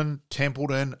O'Loughlin,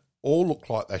 Templeton, all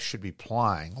look like they should be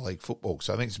playing league football.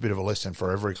 So I think it's a bit of a lesson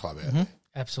for every club out there.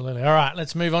 Absolutely. All right,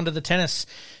 let's move on to the tennis.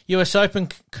 US Open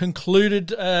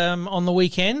concluded on the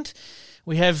weekend.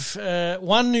 We have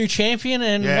one new champion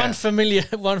and one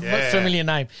familiar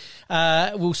name.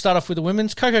 We'll start off with the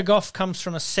women's. Coco Gauff comes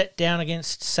from a set down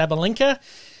against Sabalenka.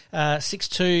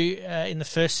 6-2 in the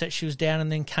first set she was down and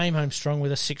then came home strong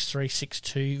with a 6-3,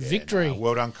 6-2 victory. No,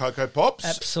 well done, Coco Pops.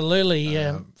 Absolutely.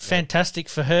 Fantastic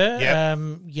for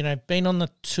her. Yep. Been on the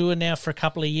tour now for a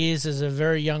couple of years as a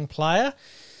very young player.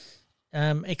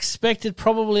 Expected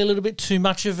probably a little bit too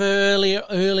much of her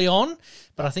early on,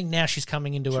 but I think now she's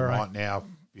coming into her own. Might now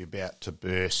be about to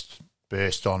burst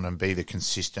on and be the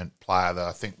consistent player that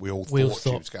I think we all thought she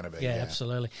was going to be. Yeah,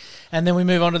 absolutely. And then we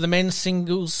move on to the men's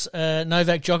singles.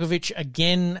 Novak Djokovic,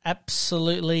 again,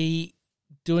 absolutely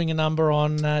doing a number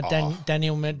on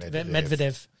Daniil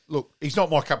Medvedev. Look, he's not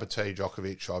my cup of tea,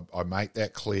 Djokovic. I make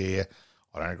that clear.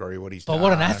 I don't agree with what he's done. But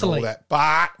what an athlete.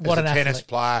 But as a tennis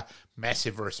player,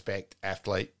 massive respect,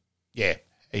 athlete. Yeah,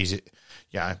 he's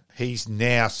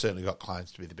now certainly got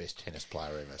claims to be the best tennis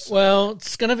player ever. So. Well,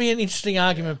 it's going to be an interesting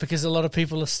argument because a lot of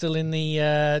people are still in the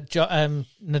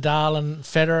Nadal and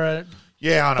Federer.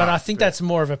 Yeah, I know. But I think that's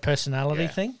more of a personality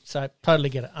thing, so totally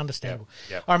get it. Understandable.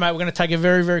 Yep. All right, mate, we're going to take a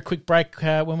very, very quick break.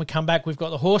 When we come back, we've got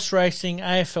the horse racing,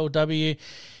 AFLW,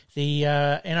 the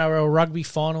NRL rugby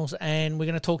finals, and we're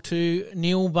going to talk to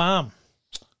Neil Baum.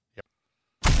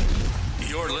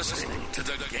 You're listening to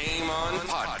the Game On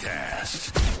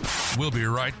podcast. We'll be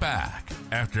right back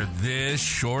after this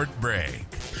short break.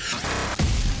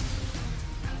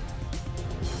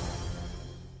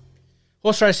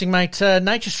 Horse racing, mate.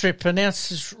 Nature Strip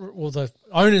announces, the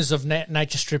owners of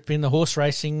Nature Strip in the horse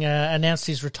racing announced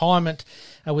his retirement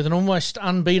with an almost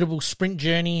unbeatable sprint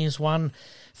journey. He's won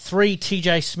 3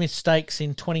 TJ Smith Stakes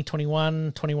in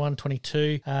 2021, 21,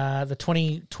 22. The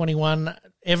 2021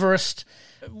 Everest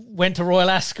went to Royal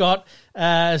Ascot,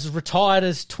 has retired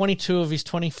as 22 of his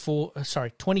 44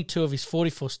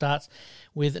 starts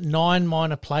with 9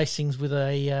 minor placings with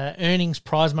a earnings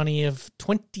prize money of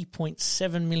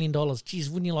 $20.7 million. Geez,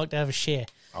 wouldn't you like to have a share?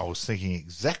 I was thinking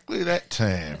exactly that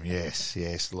term.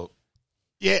 Yes. Look,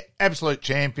 absolute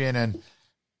champion and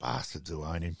bastards who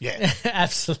own him. Yeah.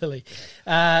 Absolutely.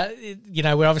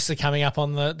 We're obviously coming up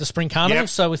on the Spring Carnival,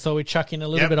 so we thought we'd chuck in a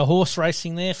little bit of horse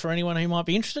racing there for anyone who might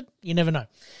be interested. You never know.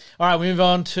 All right, we move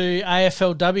on to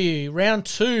AFLW. Round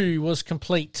 2 was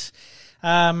complete.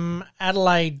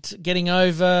 Adelaide getting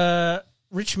over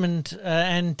Richmond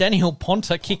and Daniel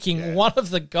Ponta kicking one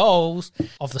of the goals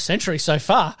of the century so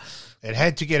far. It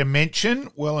had to get a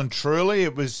mention, well and truly.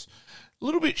 It was a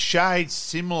little bit shade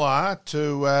similar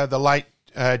to the late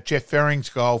Jeff Ferring's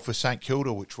goal for St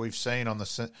Kilda, which we've seen on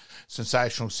the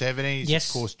sensational 70s. Yes.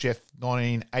 Of course, Jeff,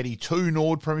 1982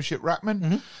 Nord Premiership Ruckman.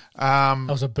 Mm-hmm.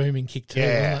 That was a booming kick too,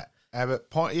 wasn't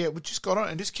it? We just got on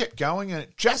and just kept going, and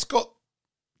it just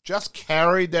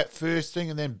carried that first thing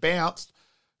and then bounced.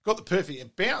 Got the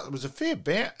perfect bounce. It was a fair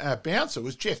bounce. It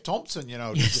was Jeff Thompson,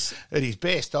 at his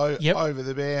best over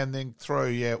the bar and then through.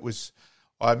 Yeah, it was.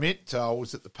 I admit I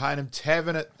was at the Payneham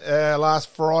Tavern at last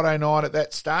Friday night at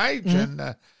that stage, and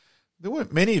there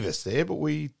weren't many of us there, but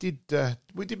we did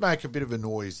make a bit of a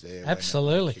noise there.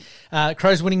 Absolutely.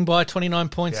 Crows winning by 29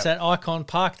 points at Icon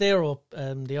Park there, or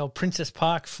the old Princess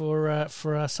Park for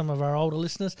some of our older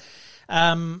listeners.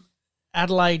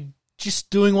 Adelaide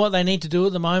just doing what they need to do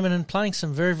at the moment and playing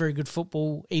some very, very good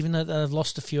football, even though they've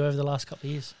lost a few over the last couple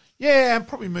of years. Yeah, and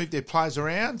probably moved their players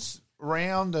around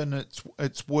and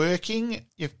it's working.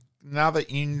 If another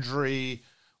injury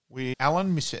with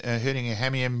Allen hurting a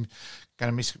hammy, I'm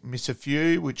going to miss a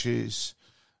few, which is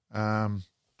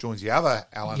joins the other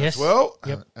Allen as well,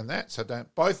 and that. So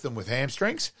both of them with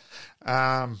hamstrings.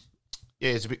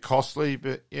 It's a bit costly,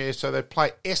 but so they play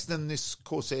Eston this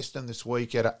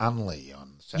week at Unley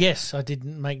on Saturday. Yes, I did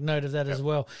make note of that as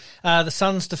well. The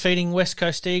Suns defeating West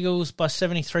Coast Eagles by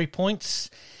 73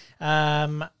 points.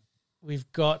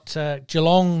 We've got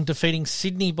Geelong defeating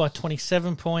Sydney by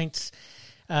 27 points.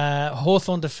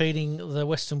 Hawthorn defeating the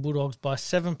Western Bulldogs by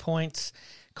 7 points.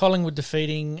 Collingwood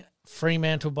defeating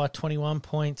Fremantle by 21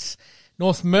 points.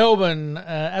 North Melbourne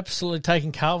absolutely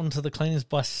taking Carlton to the cleaners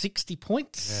by 60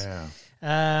 points.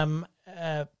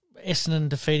 Yeah. Essendon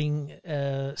defeating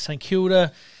St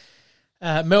Kilda.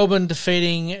 Melbourne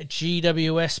defeating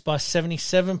GWS by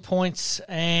 77 points.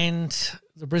 And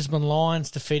the Brisbane Lions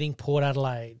defeating Port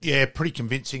Adelaide. Yeah, pretty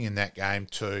convincing in that game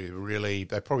too. Really,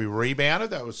 they probably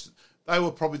rebounded. They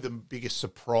were probably the biggest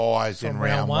surprise in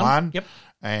round one. Yep.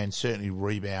 And certainly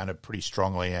rebounded pretty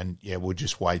strongly. And, yeah, we're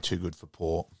just way too good for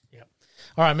Port. Yep.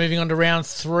 All right, moving on to round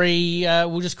 3.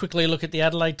 We'll just quickly look at the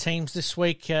Adelaide teams this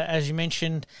week. As you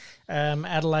mentioned,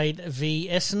 Adelaide v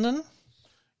Essendon.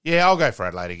 Yeah, I'll go for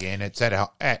Adelaide again. It's at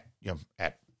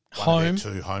home,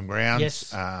 2 home grounds.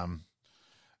 Yes.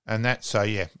 And that's so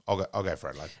yeah, I'll go for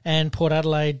Adelaide. And Port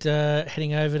Adelaide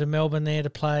heading over to Melbourne there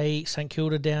to play St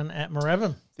Kilda down at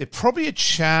Moorabbin. There's probably a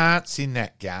chance in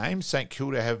that game. St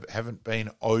Kilda haven't been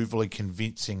overly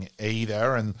convincing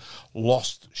either, and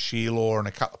lost Shearlaw and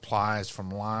a couple of players from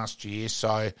last year.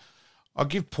 So I'll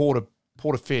give Port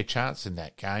a fair chance in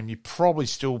that game. You probably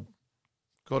still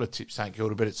got to tip St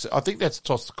Kilda, but I think that's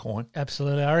toss the coin.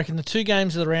 Absolutely. I reckon the 2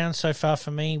 games of the round so far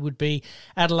for me would be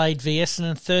Adelaide v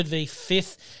Essendon, 3rd v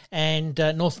 5th, and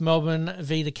North Melbourne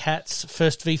v the Cats,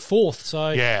 1st v 4th.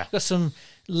 So got some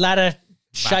ladder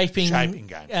shaping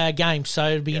games. So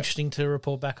it'd be interesting to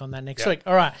report back on that next week.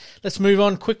 All right, let's move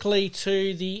on quickly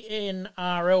to the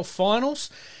NRL finals.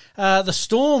 The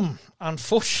Storm,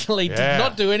 unfortunately, did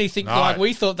not do anything like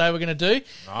we thought they were going to do,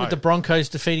 with the Broncos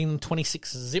defeating them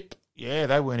 26-0. Yeah,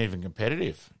 they weren't even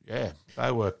competitive. Yeah,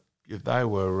 they were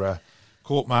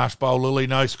court marsh bowl Lily,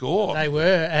 no score. They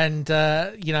were, and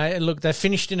look, they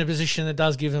finished in a position that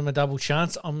does give them a double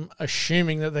chance. I'm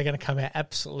assuming that they're going to come out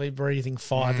absolutely breathing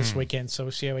fire this weekend. So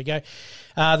we'll see how we go.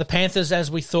 The Panthers,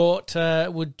 as we thought,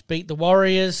 would beat the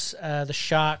Warriors. The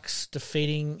Sharks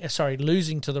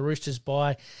losing to the Roosters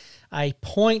by a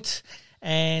point.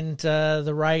 And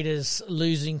the Raiders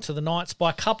losing to the Knights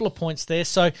by a couple of points there.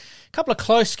 So a couple of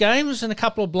close games and a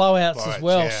couple of blowouts as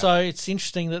well. Yeah. So it's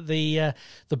interesting that the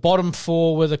bottom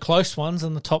 4 were the close ones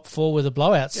and the top 4 were the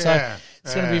blowouts. So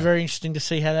it's going to be very interesting to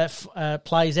see how that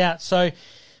plays out. So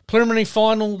preliminary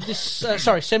final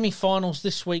semi-finals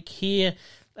this week here.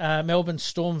 Melbourne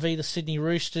Storm v the Sydney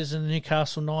Roosters and the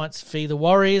Newcastle Knights v the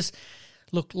Warriors.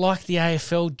 Look, like the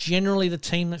AFL, generally the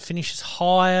team that finishes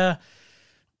higher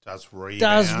does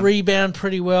rebound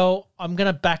pretty well. I'm going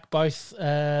to back both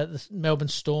the Melbourne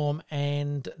Storm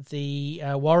and the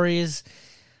Warriors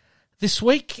this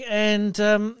week. And,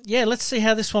 let's see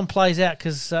how this one plays out,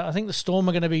 because I think the Storm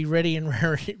are going to be ready and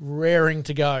raring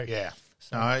to go. Yeah.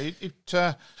 So. No,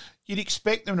 you'd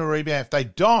expect them to rebound. If they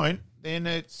don't, then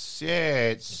it's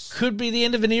could be the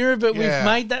end of an era, but we've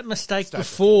made that mistake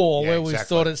before where we've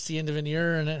thought it's the end of an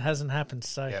era and it hasn't happened.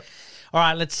 So. Yep. All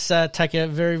right, let's take a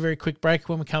very, very quick break.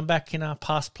 When we come back in our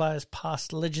Past Players,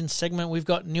 Past Legends segment, we've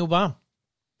got Neil Baum.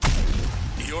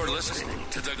 You're listening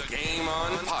to the Game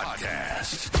On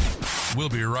Podcast. We'll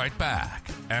be right back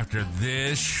after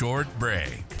this short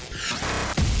break.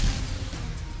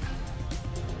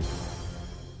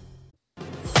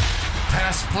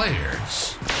 Past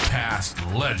Players, Past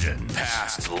Legends.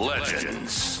 Past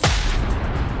Legends.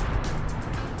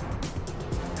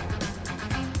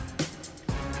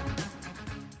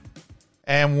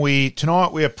 And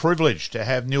tonight we are privileged to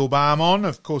have Neil Baum on.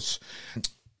 Of course,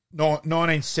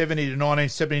 1970 to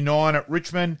 1979 at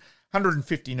Richmond,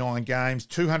 159 games,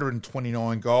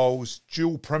 229 goals,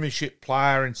 dual premiership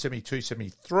player in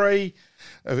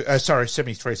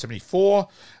 73-74.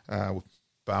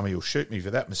 Barmy will shoot me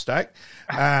for that mistake.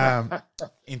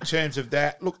 In terms of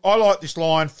that, look, I like this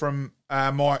line from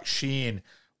Mike Sheehan,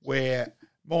 where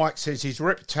Mike says his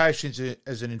reputation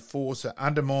as an enforcer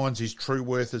undermines his true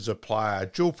worth as a player.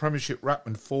 Dual premiership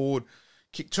ruckman forward,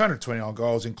 kicked 229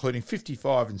 goals, including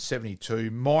 55 and 72.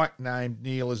 Mike named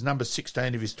Neil as number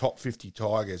 16 of his top 50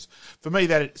 Tigers. For me,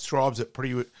 that describes it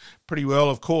pretty well.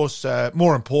 Of course,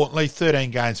 more importantly,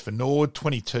 13 games for Nord,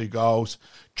 22 goals.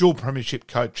 Dual premiership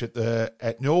coach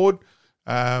at Nord.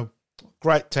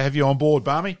 Great to have you on board,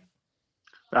 Barmy.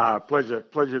 Pleasure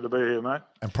to be here, mate.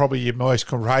 And probably your most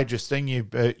courageous thing,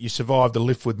 you survived the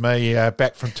lift with me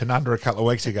back from Tanunda a couple of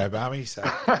weeks ago, Barmy. So.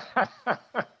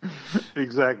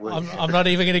 Exactly. I'm not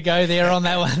even going to go there on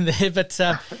that one there, but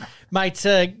mate,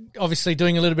 obviously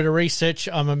doing a little bit of research.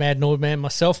 I'm a mad Nord man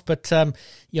myself, but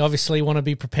you obviously want to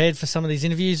be prepared for some of these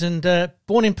interviews. And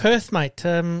born in Perth, mate.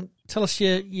 Tell us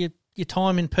your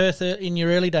time in Perth in your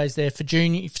early days there for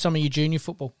some of your junior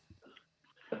football.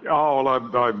 Oh, well,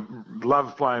 I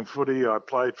love playing footy. I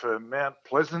played for Mount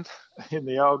Pleasant in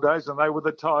the old days, and they were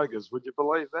the Tigers. Would you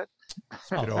believe that?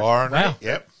 It's a bit of irony. Wow.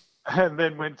 Yep. And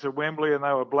then went to Wembley, and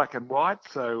they were black and white.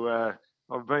 So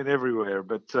I've been everywhere.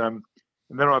 But and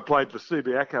then I played for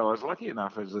Subiaco. I was lucky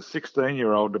enough as a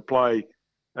 16-year-old to play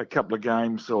a couple of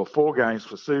games or 4 games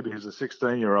for Subi as a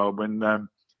 16-year-old when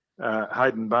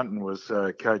Hayden Bunton was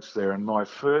coach there. And my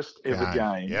first ever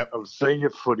game of senior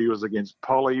footy was against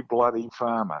Polly Bloody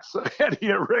Farmer. So how do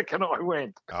you reckon I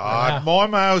went? My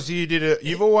mails,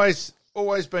 you've always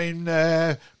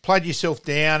been played yourself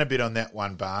down a bit on that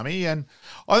one, Barmy, and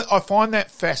I find that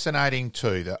fascinating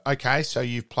too. That so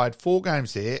you've played 4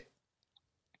 games there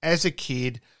as a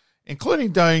kid,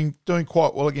 including doing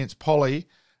quite well against Polly.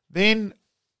 Then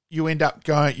you end up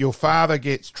going. Your father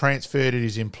gets transferred at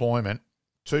his employment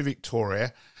to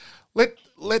Victoria.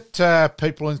 Let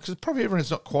people in, because probably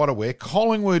everyone's not quite aware.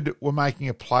 Collingwood were making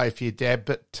a play for your dad,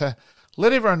 but.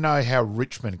 Let everyone know how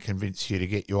Richmond convinced you to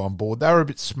get you on board. They were a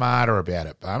bit smarter about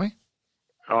it, Barmy.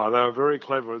 Oh, they were very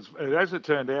clever. As it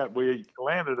turned out, we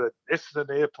landed at Essendon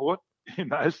Airport in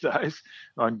those days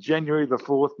on January the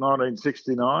 4th,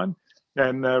 1969,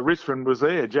 and Richmond was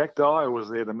there. Jack Dyer was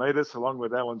there to meet us, along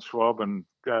with Alan Schwab and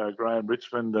Graham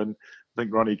Richmond, and I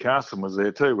think Ronnie Carson was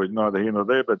there too. We're neither here nor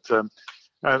there, but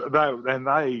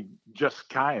they just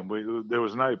came. There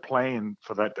was no plan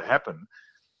for that to happen.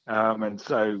 And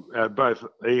so both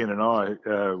Ian and I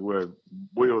were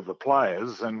the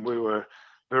players, and we were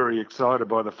very excited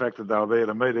by the fact that they were there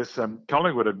to meet us.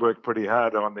 Collingwood had worked pretty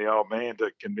hard on the old man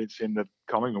to convince him that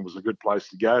Collingwood was a good place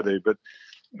to go to, but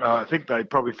I think they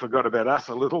probably forgot about us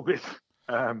a little bit.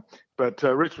 But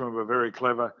Richmond were very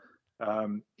clever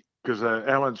because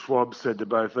Alan Schwab said to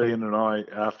both Ian and I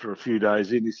after a few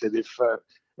days in, he said, if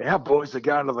our boys are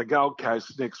going to the Gold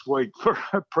Coast next week for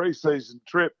a pre-season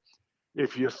trip,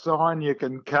 if you sign, you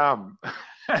can come.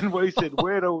 And we said,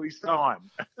 where do we sign?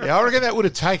 Yeah, I reckon that would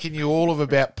have taken you all of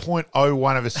about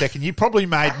 0.01 of a second. You probably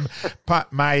made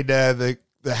the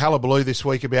hullabaloo this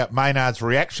week about Maynard's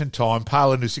reaction time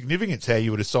pale into significance, how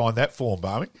you would have signed that form,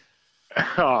 Barmy.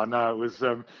 Oh, no, it was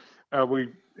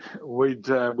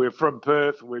we're from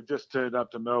Perth. We've just turned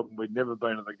up to Melbourne. We'd never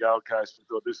been to the Gold Coast. We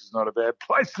thought this is not a bad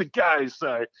place to go.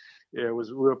 So, yeah,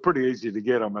 we were pretty easy to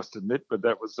get, I must admit. But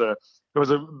it was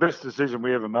the best decision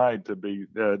we ever made, to be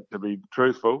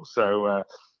truthful. So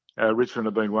Richmond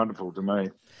have been wonderful to me.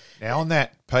 Now on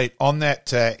that, Pete,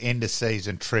 end of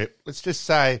season trip, let's just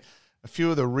say a few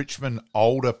of the Richmond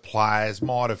older players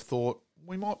might have thought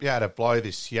we might be able to blow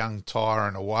this young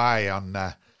tyrant away on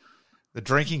the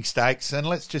drinking stakes, and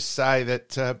let's just say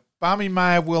that Barmy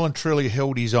may have well and truly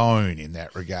held his own in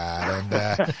that regard,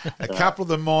 and a couple of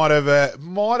them might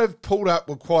have pulled up,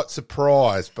 were quite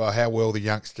surprised by how well the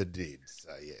youngster did.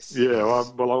 So yes. Yeah,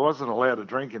 well, I wasn't allowed to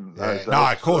drink in those days.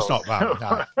 No, of course not, Barmy.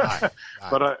 No.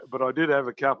 But I did have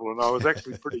a couple, and I was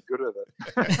actually pretty good at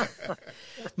it.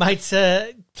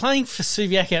 Mate, playing for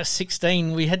Subiaco at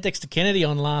 16, we had Dexter Kennedy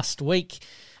on last week,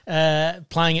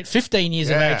 playing at 15 years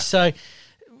of age. So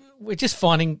we're just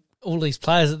finding all these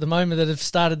players at the moment that have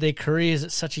started their careers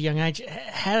at such a young age.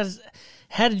 How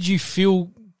did you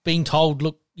feel being told,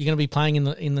 look, you're going to be playing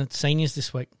in the seniors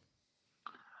this week?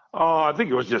 Oh, I think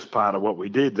it was just part of what we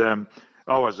did. I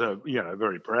was,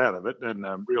 very proud of it and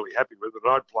really happy with it.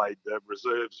 I'd played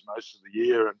reserves most of the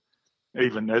year, and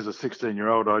even as a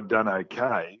 16-year-old, I'd done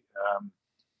okay.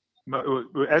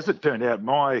 As it turned out,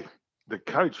 the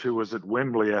coach who was at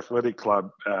Wembley Athletic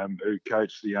Club, who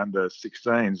coached the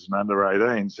under-16s and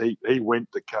under-18s, he went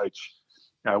to coach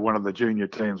one of the junior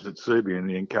teams at Subi, and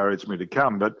he encouraged me to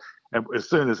come. But as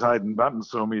soon as Hayden Bunton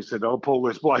saw me, he said, I'll pull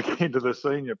this bloke into the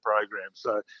senior program.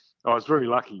 So I was very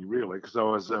lucky, really, because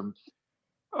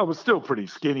I was still pretty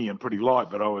skinny and pretty light,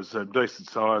 but I was a decent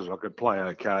size. I could play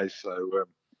okay, so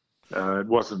it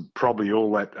wasn't probably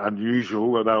all that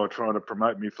unusual. They were trying to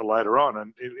promote me for later on,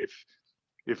 and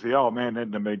if the old man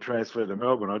hadn't been transferred to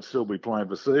Melbourne, I'd still be playing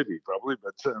for Subi probably.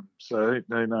 But so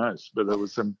who knows? But it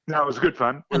was good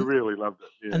fun. We really loved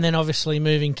it. Yeah. And then obviously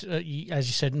moving to, as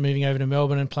you said, moving over to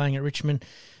Melbourne and playing at Richmond.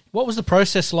 What was the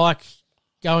process like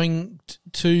going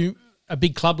to a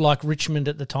big club like Richmond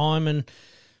at the time and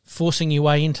forcing your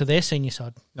way into their senior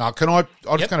side? No, I'm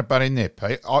just going to butt in there,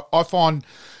 Pete. I find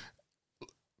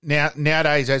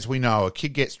nowadays, as we know, a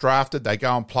kid gets drafted, they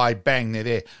go and play, bang, they're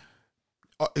there.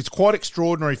 It's quite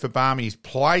extraordinary for Barmy. He's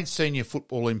played senior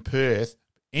football in Perth,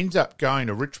 ends up going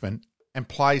to Richmond and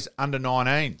plays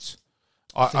under-19s.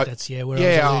 I think that's where I was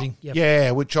alluding. Yep.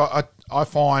 Yeah, which I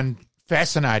find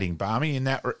fascinating, Barmy, in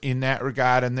that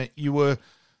regard, and that you were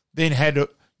then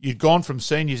you'd gone from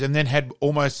seniors and then had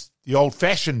almost the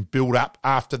old-fashioned build-up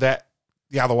after that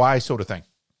the other way sort of thing?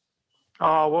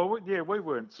 Oh, well, yeah, we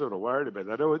weren't sort of worried about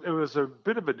that. It was a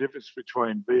bit of a difference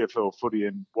between VFL footy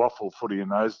and waffle footy in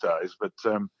those days, but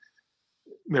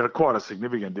quite a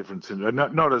significant difference.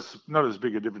 Not as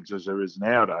big a difference as there is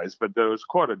nowadays, but there was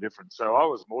quite a difference. So I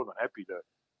was more than happy to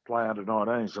play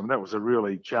under-19s. I mean, that was a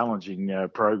really challenging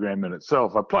program in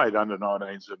itself. I played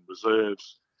under-19s and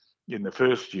reserves in the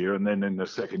first year, and then in the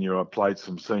second year I played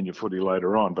some senior footy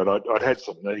later on, but I'd had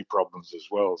some knee problems as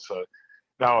well. So,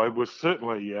 no, it was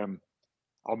certainly...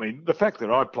 the fact that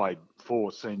I played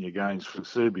 4 senior games for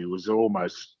Subi was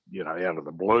almost, out of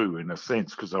the blue in a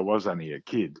sense, because I was only a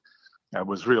kid. It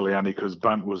was really only because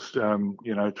Bunt was, trying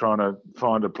to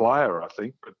find a player, I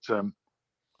think. But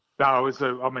no, I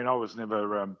was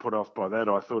never put off by that.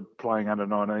 I thought playing under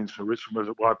 19s for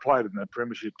Richmond I played in the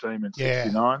premiership team in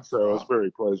 '69, so I was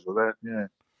very pleased with that.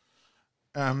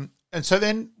 Yeah. And so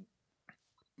then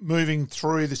moving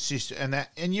through the system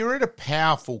and you're at a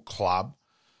powerful club.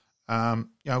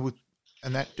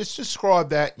 Just describe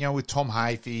that, with Tom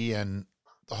Hafey and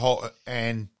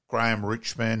and Graham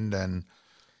Richmond, and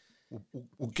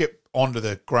we'll get onto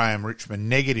the Graham Richmond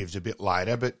negatives a bit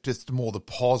later, but just more the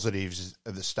positives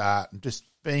at the start and just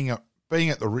being at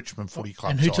the Richmond Footy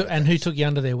Club. And who took you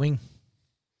under their wing?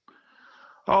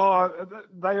 Oh,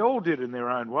 they all did in their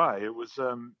own way. It was,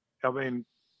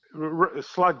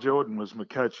 Slug Jordan was my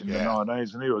coach in the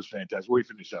 19s, and he was fantastic. We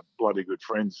finished up bloody good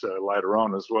friends later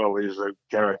on as well. He's a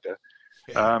character.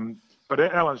 Yeah. But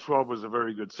Alan Schwab was a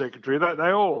very good secretary.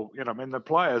 They all, the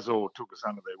players all took us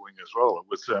under their wing as well. It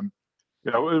was,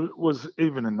 it was,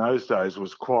 even in those days,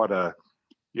 was quite a,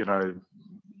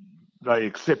 they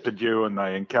accepted you and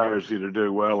they encouraged you to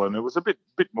do well. And it was a bit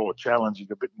more challenging,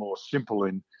 a bit more simple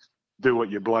in do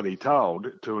what you're bloody told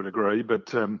to a degree.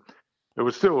 But, it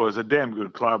was a damn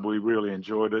good club. We really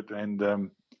enjoyed it, and I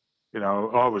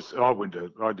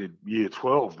did year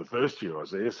 12 the first year I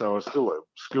was there, so I was still a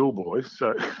schoolboy.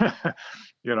 So I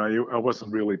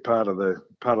wasn't really part of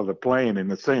the plan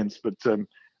in a sense, but it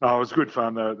was good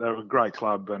fun. They were a great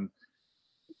club and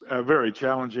very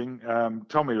challenging.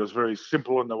 Tommy was very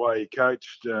simple in the way he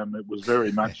coached. It was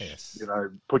very much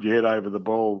put your head over the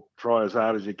ball, try as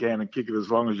hard as you can, and kick it as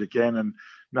long as you can, and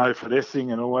no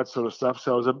finessing and all that sort of stuff.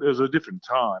 So it was a different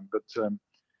time, but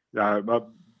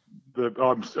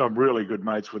I'm really good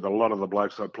mates with a lot of the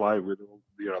blokes I played with,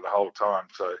 the whole time.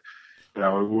 So, we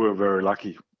were very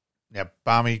lucky. Now,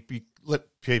 Barmy, let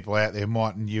people out there,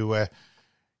 mightn't you?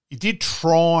 You did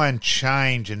try and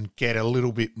change and get a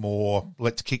little bit more.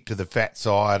 Let's kick to the fat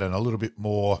side and a little bit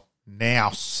more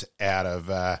nous out of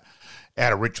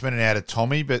Richmond and out of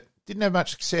Tommy, but didn't have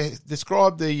much success.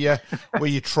 Describe the where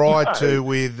you tried to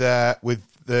with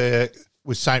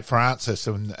St. Francis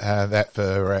and that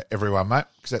for everyone, mate,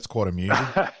 because that's quite amusing.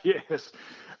 Yes,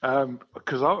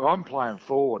 because I'm playing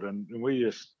forward and we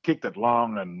just kicked it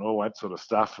long and all that sort of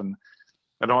stuff, and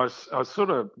I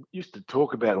sort of used to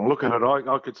talk about and look at it.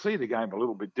 I could see the game a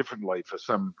little bit differently for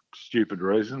some stupid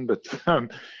reason, but I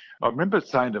remember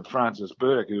saying to Francis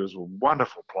Burke, who was a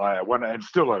wonderful player, and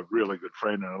still a really good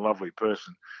friend and a lovely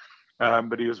person.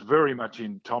 But he was very much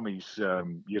in Tommy's,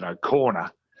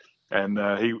 corner, and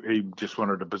he just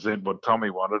wanted to present what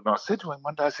Tommy wanted. And I said to him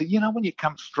one day, I said, when you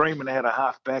come streaming out of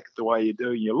half back the way you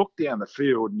do, you look down the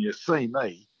field and you see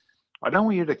me, I don't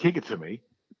want you to kick it to me,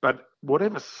 but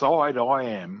whatever side I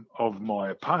am of my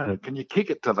opponent, can you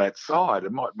kick it to that side?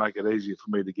 It might make it easier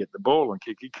for me to get the ball and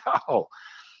kick a goal.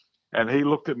 And he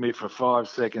looked at me for 5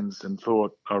 seconds and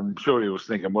thought, I'm sure he was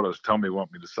thinking, what does Tommy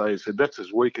want me to say? He said, that's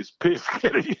as weak as piss.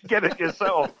 Get it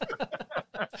yourself.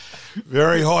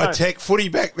 Very high-tech footy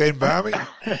back then, Barmy.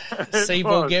 See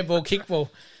ball, get ball, kick ball.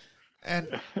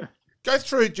 And go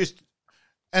through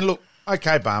and look,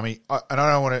 okay, Barmy, I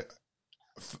don't want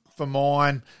to, for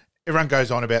mine, everyone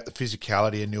goes on about the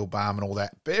physicality of Neil Balme and all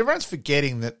that, but everyone's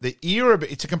forgetting that the era,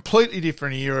 it's a completely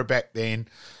different era back then.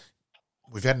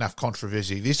 We've had enough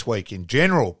controversy this week in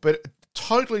general, but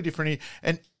totally different.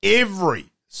 And every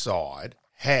side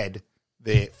had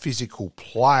their physical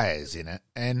players in it.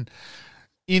 And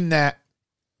in that,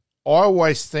 I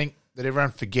always think that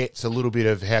everyone forgets a little bit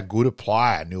of how good a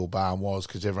player Neil Balme was,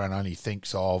 because everyone only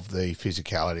thinks of the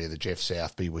physicality of the Jeff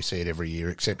Southby. We see it every year,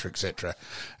 et cetera,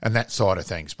 and that side of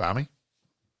things, Barmy.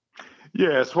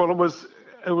 Yes, well, it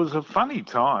was a funny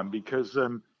time because I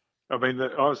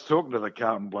was talking to the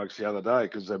Carlton blokes the other day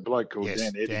because a bloke called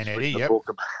Dan Eddy wrote a book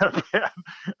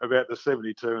about the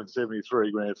 72 and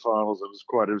 73 grand finals. It was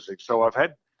quite interesting. So I've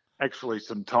had actually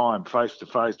some time face to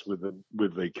face with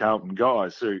the Carlton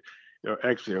guys who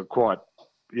actually are quite,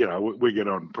 we get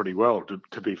on pretty well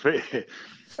to be fair.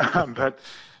 But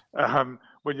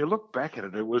when you look back at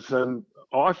it, it was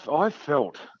I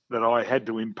felt that I had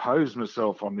to impose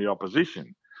myself on the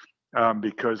opposition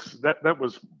because that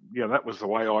was the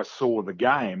way I saw the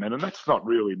game, and that's not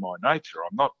really my nature.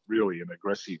 I'm not really an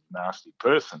aggressive, nasty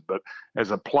person, but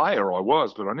as a player I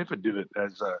was. But I never did it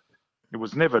as a. It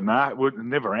was never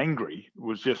never angry. It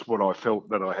was just what I felt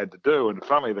that I had to do. And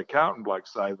finally, the Carlton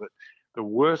blokes say that the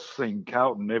worst thing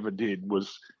Carlton ever did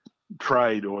was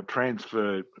trade or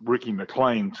transfer Ricky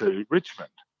McLean to Richmond.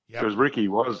 Because Ricky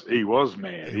was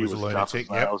mad. He was a lunatic.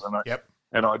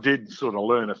 And I did sort of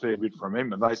learn a fair bit from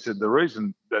him. And they said the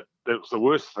reason that was the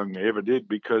worst thing they ever did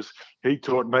because he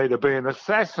taught me to be an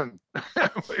assassin,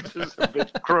 which is a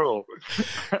bit cruel.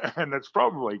 And it's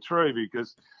probably true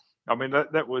because, I mean,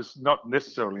 that was not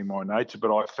necessarily my nature,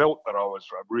 but I felt that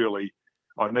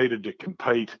I needed to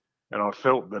compete. And I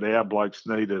felt that our blokes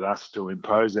needed us to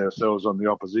impose ourselves on the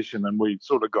opposition, and we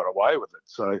sort of got away with it.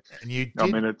 So, I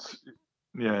mean,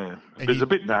 it's a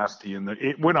bit nasty. And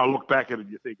when I look back at it,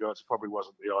 you think, it probably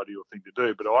wasn't the ideal thing to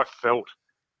do. But I felt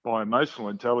my emotional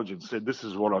intelligence said, this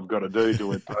is what I've got to do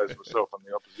to impose myself on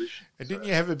the opposition. And didn't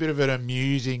you have a bit of an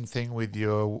amusing thing with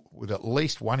at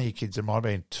least one of your kids, there might have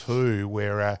been two,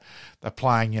 where they're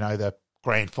playing, the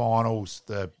grand finals,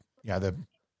 the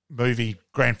movie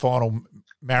grand final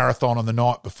marathon on the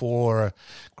night before a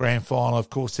grand final. Of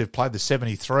course, they've played the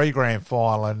 73 grand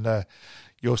final, and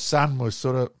your son was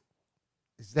sort of,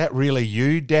 is that really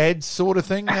you, Dad, sort of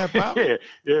thing? Yeah,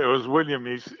 it was William.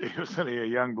 He was only a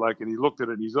young bloke, and he looked at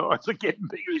it, and his eyes were getting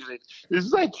big. He said,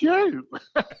 is that you?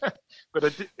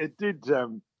 But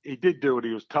he did do what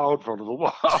he was told for a little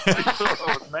while. He thought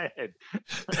I was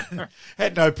mad.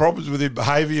 Had no problems with him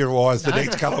behaviour-wise the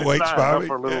next couple of weeks, not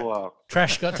for a little while.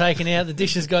 Trash got taken out, the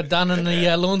dishes got done, and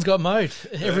the lawns got mowed.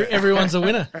 Everyone's a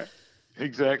winner.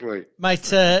 Exactly.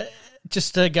 Mate,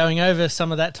 just going over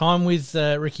some of that time with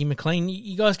Ricky McLean,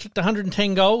 you guys kicked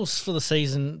 110 goals for the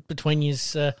season between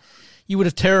yous. You would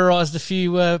have terrorised a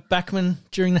few backmen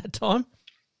during that time?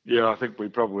 Yeah, I think we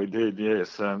probably did,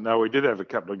 yes. No, we did have a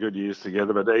couple of good years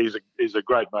together, but he's a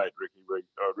great mate, Ricky.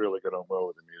 I really got on well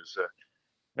with him.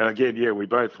 And again, we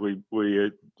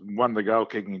won the goal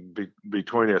kicking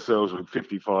between ourselves with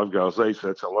 55 goals each. So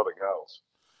that's a lot of goals.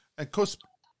 And of course,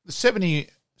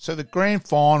 the grand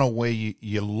final where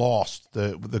you lost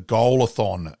the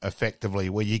goal-a-thon effectively,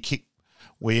 where you kicked,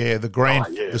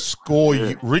 the score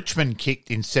Richmond kicked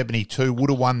in 72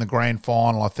 would have won the grand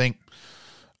final. I think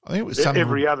it was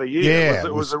every other year. Yeah,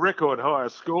 it was a record higher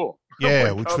score.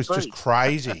 Yeah, which was just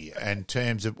crazy in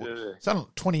terms of some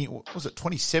 20. Was it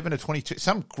 27 or 22?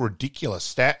 Some ridiculous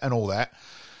stat and all that.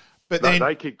 But then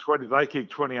they kicked 20. They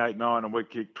kicked 28-9, and we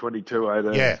kicked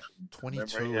 22-18. Yeah,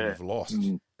 22 we've lost.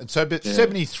 And so, but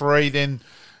 73 then,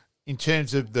 in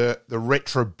terms of the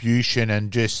retribution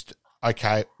and just,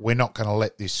 okay, we're not going to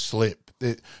let this slip.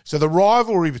 So the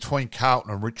rivalry between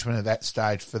Carlton and Richmond at that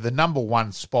stage for the number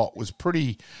one spot was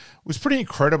pretty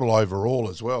incredible overall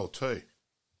as well too.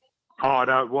 Oh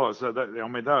no, it was. They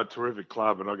were a terrific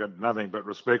club, and I got nothing but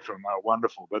respect for them. They were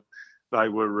wonderful, but they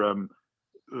were.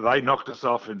 They knocked us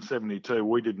off in 72.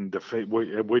 We didn't defend.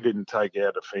 We didn't take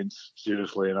our defence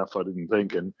seriously enough, I didn't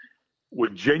think, and we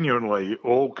genuinely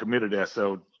all committed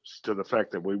ourselves to the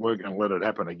fact that we weren't going to let it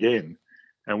happen again.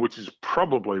 And which is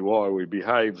probably why we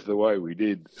behaved the way we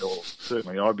did, or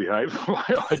certainly I behaved the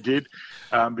way I did,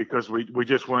 because we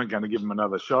just weren't going to give them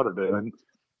another shot at it. And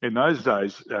in those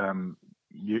days,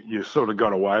 you sort of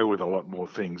got away with a lot more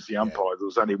things. The umpire, there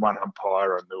was only one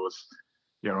umpire, and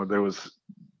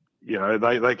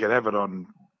they could have it on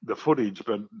the footage,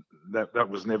 but that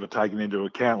was never taken into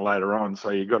account later on. So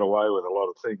you got away with a lot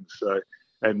of things. So,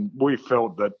 and we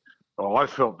felt that. I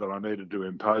felt that I needed to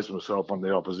impose myself on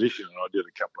the opposition, and I did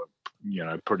a couple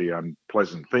of, pretty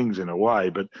unpleasant things in a way,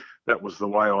 but that was the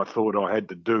way I thought I had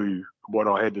to do what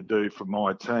I had to do for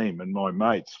my team and my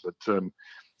mates. But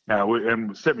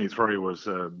and 73 was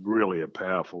really a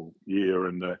powerful year,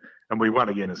 and we won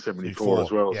again in 74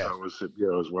 as well. Yeah. So it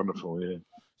was wonderful. Yeah.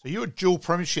 So you were a dual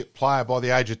premiership player by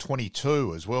the age of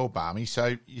 22 as well, Barmy.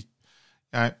 So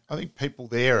I think people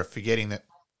there are forgetting that.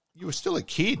 You were still a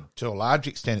kid to a large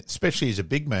extent, especially as a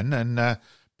big man, and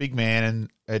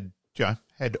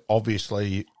had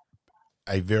obviously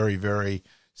a very, very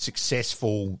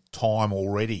successful time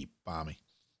already, Barmy,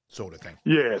 sort of thing.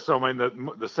 Yeah, so I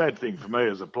mean, the sad thing for me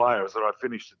as a player is that I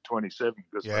finished at 27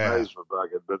 because my knees were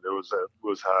buggered, but it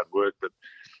was hard work. But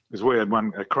because we had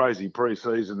a crazy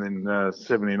pre-season in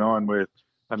 79 where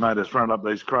they made us run up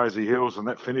these crazy hills, and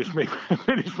that finished me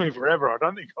forever. I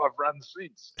don't think I've run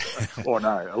since. Or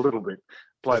no, a little bit.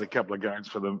 Played a couple of games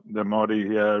for the mighty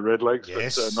Redlegs,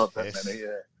 but not that many. Yeah.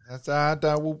 That's,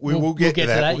 we'll get to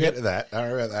that. We'll get to that. Don't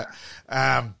worry about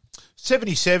that.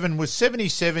 77 was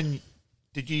 77.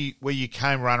 Where you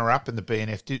came runner up in the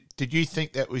BNF? Did you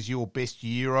think that was your best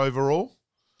year overall?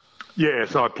 Yeah,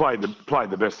 so I played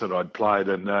the best that I'd played,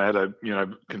 and had a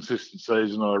consistent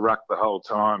season. I rucked the whole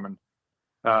time, and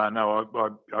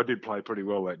I did play pretty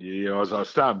well that year. I was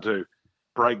starting to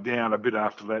break down a bit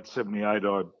after that. 78,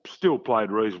 I still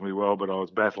played reasonably well, but I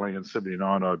was battling. In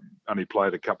 79, I only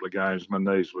played a couple of games. My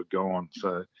knees were gone.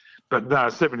 So, but no,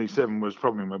 77 was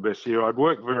probably my best year. I'd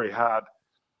worked very hard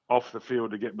off the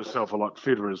field to get myself a lot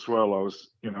fitter as well.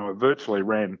 I virtually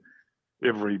ran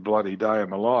every bloody day of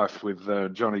my life with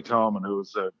Johnny Tolman, who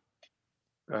was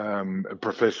a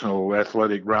professional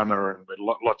athletic runner, and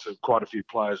quite a few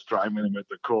players trained with him at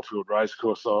the Caulfield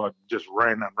Racecourse. So I just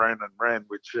ran,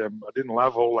 which I didn't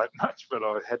love all that much, but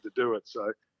I had to do it.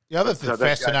 So the other thing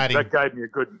that gave me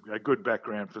a good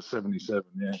background for 77.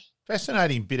 Yeah,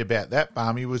 fascinating bit about that,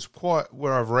 Barmy, was quite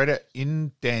where I've read it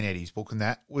in Dan Eddy's book, and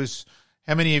that was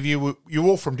how many of you were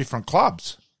all from different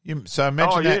clubs. So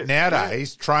imagine that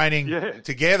nowadays, training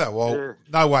together. Well,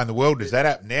 no way in the world does that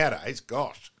happen nowadays.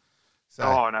 Gosh. So.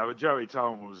 Oh, no, Joey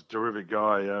Tolman was a terrific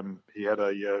guy. He had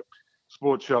a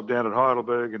sports shop down at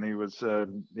Heidelberg, and he was,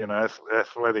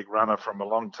 athletic runner from a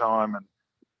long time.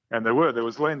 And there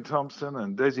was Len Thompson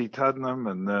and Desi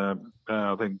Tuddenham and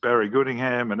I think Barry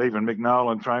Goodingham and even Mick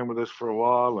Nolan trained with us for a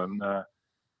while, and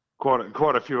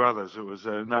quite a few others. It was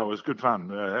it was good fun.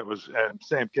 It was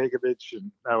Sam Kekovich,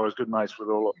 and I was good mates with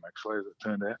all of them actually, as it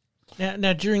turned out.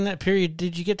 Now during that period,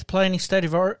 did you get to play any state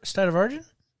of origin?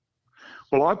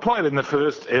 Well, I played in the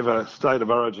first ever state of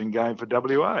origin game for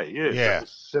WA. Yeah. It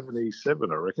was 77,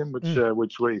 I reckon,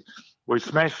 which we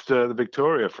smashed the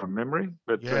Victoria from memory.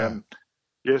 But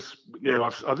yes,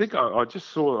 I think I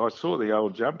saw the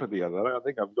old jumper the other day. I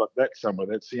think I've got that somewhere.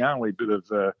 That's the only bit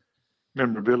of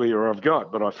memorabilia I've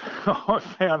got, but I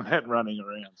found that running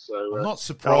around. So I'm not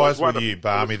surprised with you,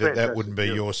 Barmy, that wouldn't be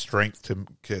your strength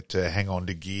to hang on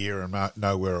to gear and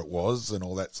know where it was and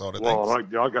all that sort of thing. Well,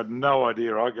 I got no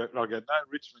idea. I got no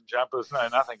Richmond jumpers, no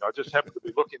nothing. I just happened to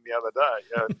be looking the other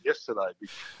day, yesterday,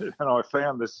 and I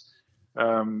found this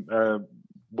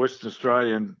Western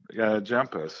Australian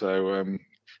jumper. So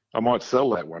I might sell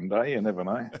that one day. You never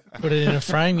know. Put it in a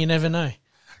frame. You never know.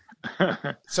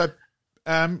 So.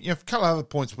 A couple of other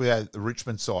points with the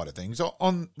Richmond side of things.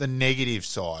 On the negative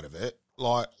side of it,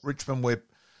 like Richmond,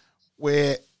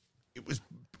 where it was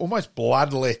almost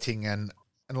bloodletting, and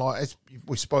like as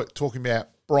we talking about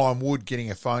Brian Wood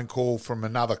getting a phone call from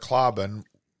another club and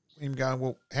him going,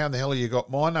 well, how in the hell have you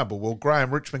got my number? Well,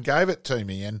 Graham Richmond gave it to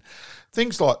me, and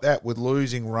things like that with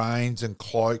losing Rains and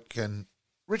Cloak, and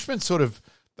Richmond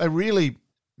they really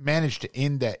managed to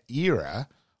end that era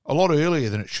a lot earlier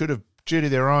than it should have due to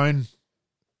their own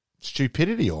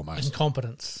stupidity almost.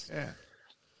 Incompetence.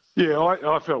 Yeah,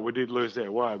 I felt we did lose our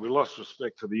way. We lost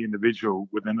respect for the individual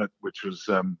within it, which was,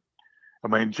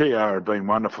 GR had been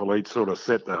wonderful. He'd sort of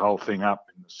set the whole thing up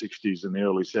in the 60s and the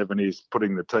early 70s,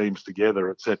 putting the teams together,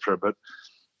 etc. But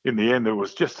in the end, it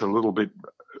was just a little bit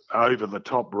over the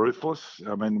top ruthless.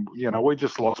 I mean, we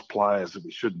just lost players that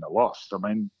we shouldn't have lost. I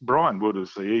mean, Brian Wood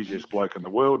is the easiest bloke in the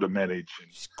world to manage.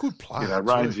 He's a good player.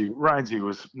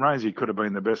 Rainsy could have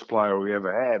been the best player we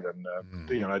ever had. And,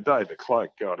 David Cloak,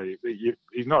 God,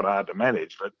 he's not hard to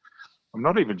manage, but I'm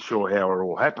not even sure how it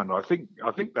all happened. I think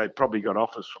they probably got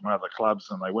offers from other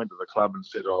clubs, and they went to the club and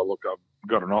said, oh, look, I've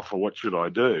got an offer. What should I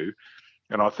do?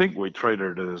 And I think we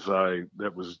treated it as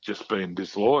that was just being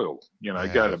disloyal.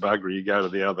 Go to Buggery, you go to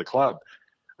the other club.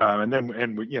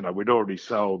 We'd already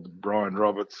sold Brian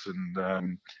Roberts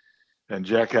and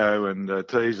Jacko and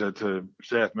Teaser to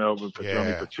South Melbourne for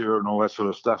Johnny Patura and all that sort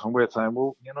of stuff. And we're saying,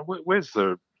 well, where's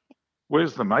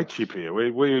the mateship here?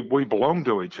 We belong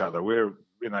to each other. We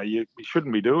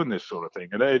shouldn't be doing this sort of thing.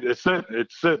 And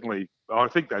it certainly, I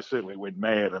think they certainly went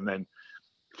mad, and then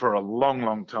for a long,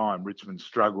 long time, Richmond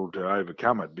struggled to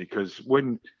overcome it, because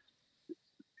when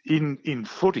in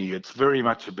footy, it's very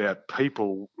much about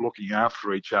people looking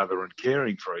after each other and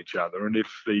caring for each other. And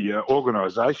if the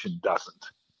organisation doesn't,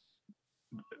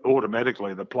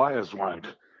 automatically the players won't.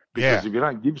 Because if you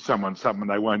don't give someone something,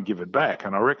 they won't give it back.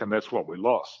 And I reckon that's what we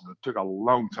lost. And it took a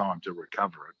long time to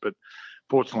recover it. But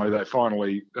fortunately,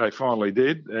 they finally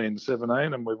did in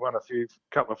 17, and we've won a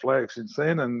couple of flags since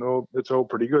then, and it's all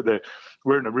pretty good.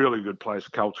 We're in a really good place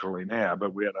culturally now,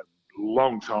 but we had a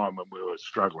long time when we were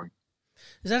struggling.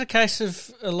 Is that a case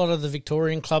of a lot of the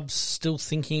Victorian clubs still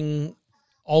thinking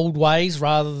old ways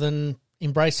rather than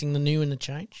embracing the new and the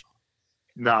change?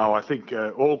 No, I think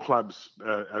all clubs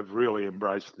have really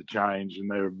embraced the change,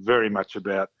 and they're very much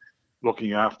about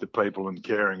looking after people and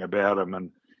caring about them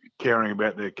and caring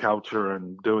about their culture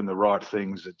and doing the right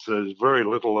things. There's very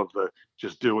little of the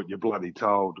just do what you're bloody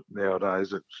told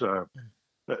nowadays. It's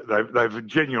they've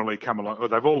genuinely come along, or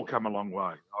they've all come a long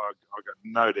way. I got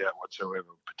no doubt whatsoever.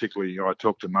 Particularly, I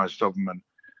talked to most of them, and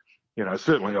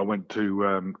certainly I went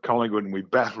to Collingwood and we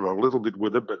battled a little bit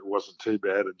with it, but it wasn't too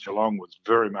bad. And Geelong was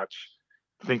very much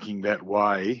thinking that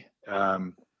way.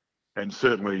 And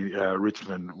certainly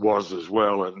Richmond was as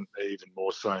well, and even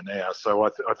more so now. So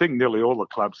I think nearly all the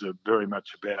clubs are very much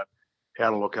about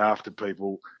how to look after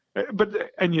people.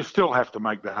 And you still have to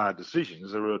make the hard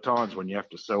decisions. There are times when you have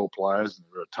to sell players, and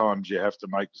there are times you have to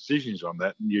make decisions on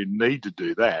that, and you need to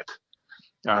do that.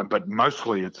 But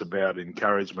mostly it's about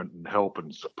encouragement and help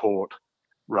and support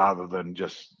rather than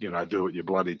just, do what you're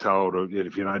bloody told, or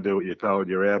if you don't do what you're told,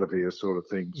 you're out of here sort of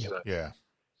thing. Yeah. So, yeah.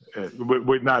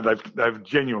 No, they've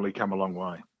genuinely come a long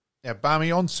way. Now,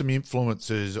 Barmy, on some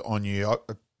influences on you,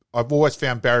 I've always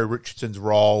found Barry Richardson's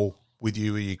role with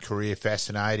you in your career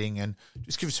fascinating, and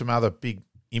just give us some other big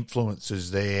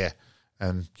influences there.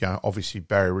 And obviously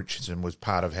Barry Richardson was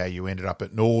part of how you ended up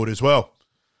at Nord as well.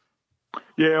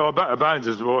 Yeah, well, Bones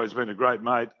has always been a great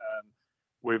mate.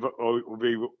 We've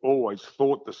always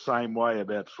thought the same way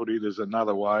about footy. There's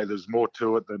another way. There's more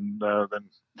to it than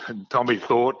Tommy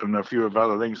thought, and a few of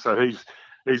other things. So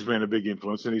he's been a big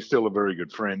influence, and he's still a very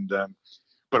good friend.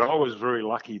 But I was very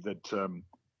lucky that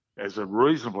as a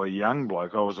reasonably young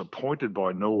bloke, I was appointed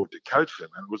by Nord to coach them,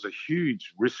 and it was a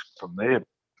huge risk from their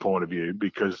point of view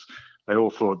because they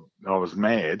all thought I was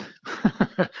mad.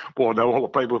 Well, no, all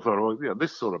the people thought,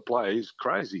 this sort of play is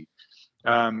crazy.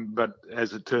 But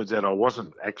as it turns out, I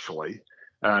wasn't actually,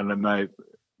 and it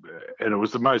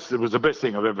was the best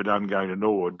thing I've ever done going to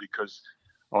Nord, because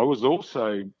I was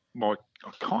also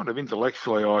kind of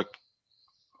intellectually,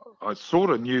 I sort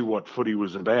of knew what footy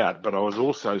was about, but I was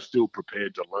also still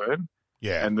prepared to learn.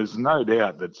 Yeah. And there's no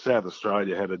doubt that South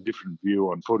Australia had a different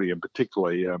view on footy, and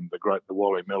particularly the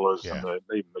Wally Millers and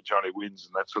even the Johnny Wynns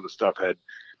and that sort of stuff had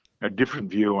a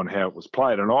different view on how it was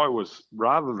played. And I was,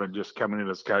 rather than just coming in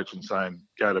as coach and saying,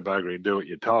 go to buggery and do what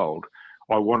you're told,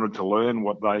 I wanted to learn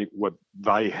what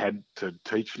they had to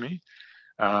teach me.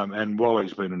 And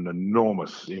Wally's been an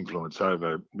enormous influence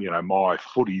over, my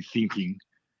footy thinking,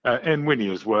 and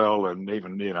Winnie as well, and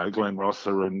even, Glenn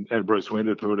Rosser and Bruce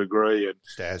Winter to a degree. And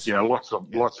Staz. Lots of,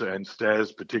 and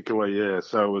Staz particularly, yeah.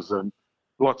 So it was,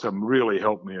 lots of them really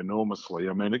helped me enormously.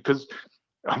 I mean, because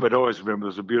I always remember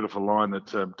there's a beautiful line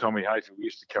that Tommy Hayfield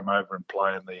used to come over and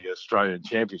play in the Australian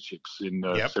Championships in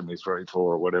 73,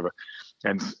 4 or whatever.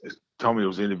 And Tommy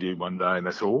was interviewed one day and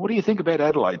they said, well, what do you think about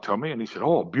Adelaide, Tommy? And he said,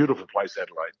 oh, beautiful place,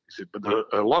 Adelaide. He said, but there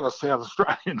are a lot of South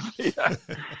Australians here.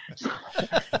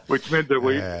 Which meant that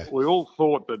we all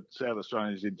thought that South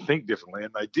Australians did think differently,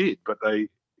 and they did. But a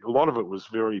lot of it was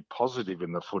very positive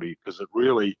in the footy because it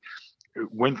really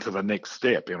went to the next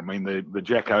step. I mean, the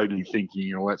Jack Oatley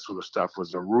thinking and all that sort of stuff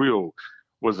was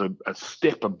a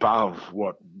step above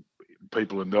what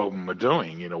people in Melbourne were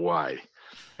doing in a way.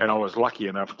 And I was lucky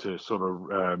enough to sort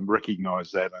of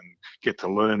recognise that and get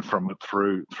to learn from it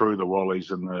through the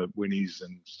Wallies and the Winnies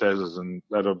and Stazzers and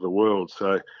that of the world.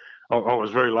 So I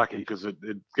was very lucky because it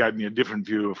gave me a different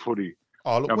view of footy.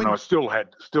 I still had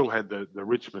the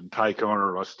Richmond take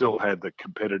on it. I still had the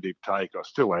competitive take. I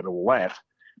still had all that.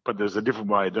 But there's a different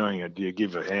way of doing it. Do you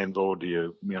give a handball? Do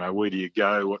you, where do you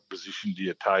go? What position do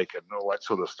you take? And all that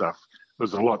sort of stuff. There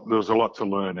was a lot to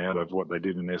learn out of what they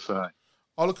did in SA.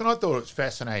 Oh, look, and I thought it was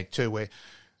fascinating too, where it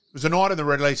was a night in the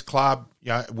Red Leafs club,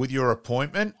 with your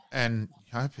appointment, and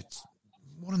it's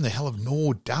what in the hell have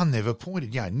Nord done? They've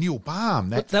appointed, Neil Baum.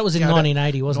 That was in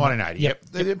 1980, wasn't it? 1980, yep.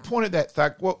 They appointed that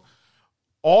thug. Well,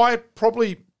 I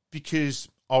probably, because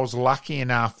I was lucky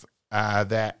enough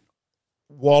that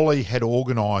Wally had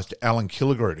organised Alan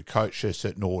Killigrew to coach us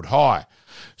at Nord High.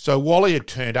 So Wally had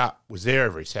turned up, was there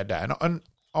every Saturday, and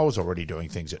I was already doing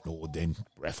things at Nord then,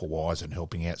 raffle-wise and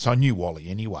helping out, so I knew Wally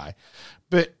anyway.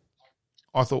 But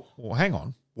I thought, well, hang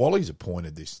on, Wally's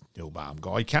appointed this Neil Baum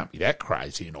guy. He can't be that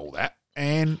crazy and all that.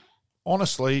 And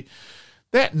honestly,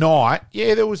 that night,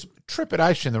 there was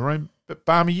trepidation in the room, but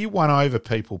Barmy, you won over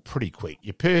people pretty quick,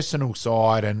 your personal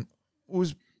side, and it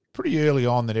was pretty early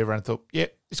on that everyone thought,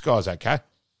 this guy's okay.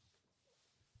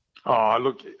 Oh,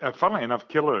 look, funnily enough,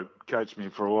 Killer coached me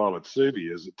for a while at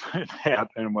Subi, as it turned out,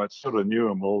 and I sort of knew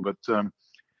him all. But,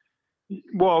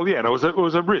 it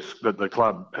was a risk that the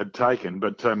club had taken.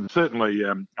 But certainly,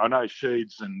 I know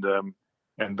Sheeds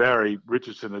and Barry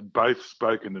Richardson had both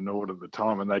spoken to Nord at the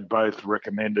time, and they both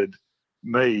recommended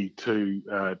me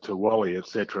to Wally,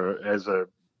 etc., as a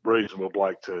reasonable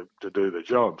bloke to do the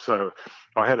job. So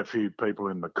I had a few people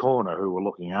in the corner who were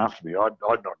looking after me. I'd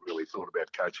not really thought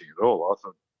about coaching at all. I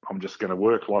thought I'm just going to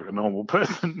work like a normal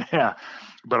person now.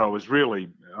 But I was really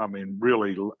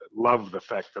loved the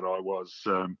fact that I was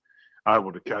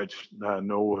able to coach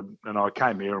Norwood. And I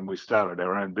came here and we started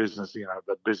our own business,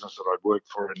 the business that I'd worked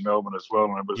for in Melbourne as well.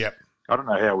 And it was, I don't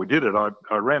know how we did it.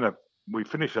 We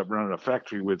finished up running a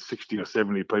factory with 60 or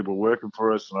 70 people working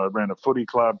for us, and I ran a footy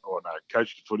club,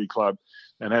 coached a footy club,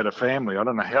 and had a family. I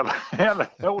don't know how the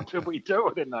hell did we do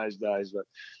it in those days, but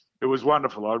it was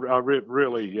wonderful. I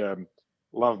really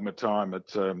loved my time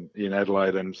in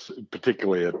Adelaide, and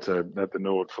particularly at the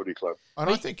Norwood Footy Club. And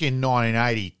I think in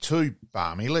 1982,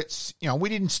 Barmy, we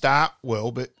didn't start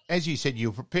well, but as you said, you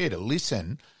were prepared to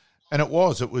listen, and it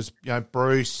was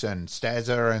Bruce and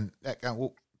Stazza and that going,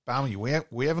 well, Barmy, we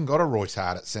haven't got a Royce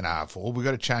Hart at centre half forward. We've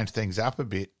got to change things up a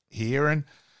bit here. And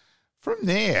from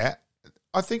there,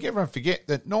 I think everyone forget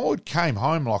that Norwood came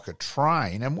home like a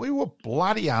train, and we were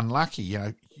bloody unlucky.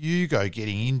 Hugo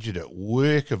getting injured at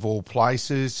work of all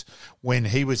places when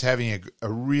he was having a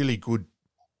really good,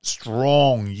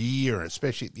 strong year,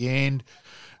 especially at the end.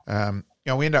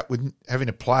 We end up with having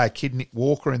to play a kid, Nick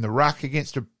Walker, in the ruck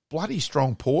against a bloody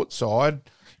strong Port side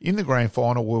in the grand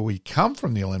final, where we come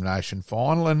from the elimination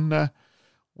final, and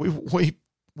we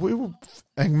were.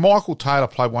 And Michael Taylor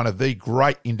played one of the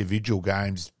great individual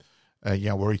games,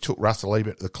 where he took Russell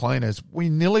Ebert to the cleaners. We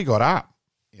nearly got up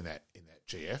in that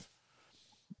GF.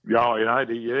 Oh, in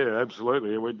 80, yeah,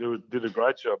 absolutely. We did a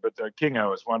great job. But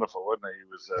Kingo was wonderful, wasn't he? He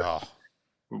was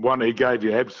one. He gave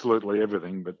you absolutely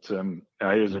everything. But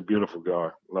he was a beautiful guy,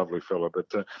 lovely fella.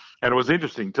 But and it was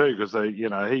interesting too, because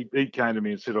he came to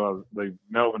me and said, "Oh, the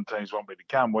Melbourne teams want me to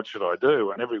come. What should I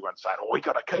do?" And everyone's saying, "Oh, we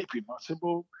got to keep him." I said,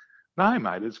 "Well, no,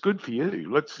 mate, it's good for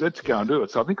you. Let's go and do it."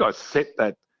 So I think I set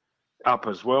that up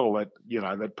as well.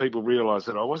 That people realise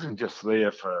that I wasn't just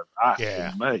there for us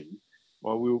and me.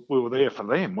 Well, we were there for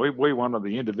them. We wanted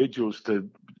the individuals to,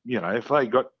 if they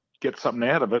get something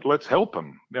out of it, let's help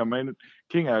them. I mean,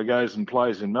 Kingo goes and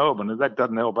plays in Melbourne, and that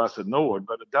doesn't help us at Norwood,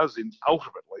 but it does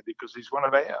ultimately because he's one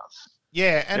of ours.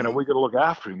 Yeah, and we've got to look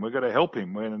after him. We've got to help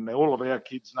him, and all of our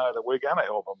kids know that we're going to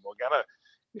help them. We're going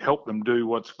to help them do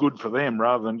what's good for them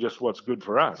rather than just what's good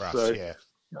for us.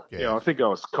 I think I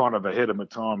was kind of ahead of my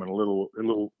time in a little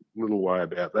way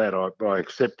about that. I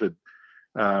accepted.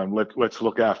 Let's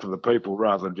look after the people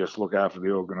rather than just look after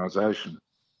the organisation.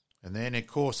 And then, of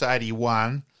course,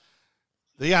 81,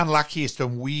 the unluckiest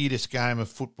and weirdest game of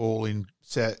football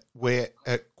where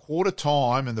at quarter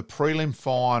time in the prelim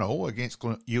final against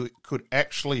you could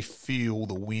actually feel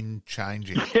the wind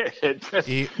changing.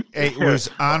 It was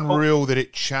unreal that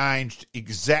it changed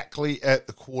exactly at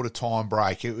the quarter time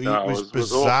break. It was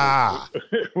bizarre.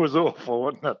 It was awful,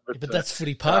 wasn't it? But that's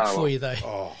Footy Park for you, though.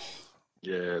 Oh.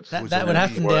 Yeah, that would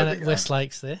happen down at West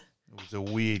Lakes there. It was a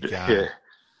weird game.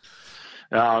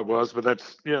 Yeah, it was, but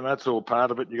that's all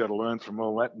part of it. You got to learn from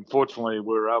all that. Unfortunately,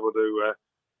 we were able to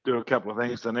do a couple of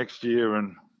things the next year,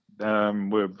 and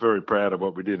we're very proud of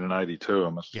what we did in 82. I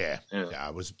must. Yeah,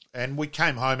 it was, and we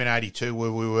came home in 82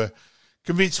 where we were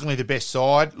convincingly the best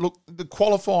side. Look, the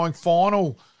qualifying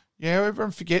final. Yeah,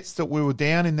 everyone forgets that we were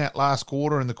down in that last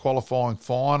quarter in the qualifying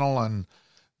final, and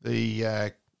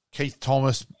the Keith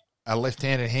Thomas. A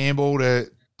left-handed handball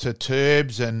to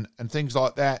Turbs and things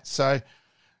like that. So,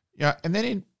 and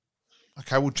then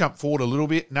we'll jump forward a little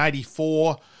bit. In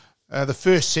 84, the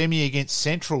first semi against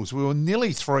Centrals, we were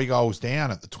nearly 3 goals down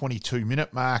at the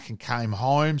 22-minute mark and came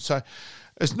home. So,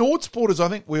 as Nord supporters, I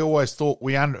think we always thought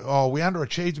we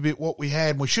underachieved a bit what we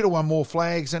had. And we should have won more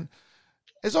flags. And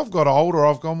as I've got older,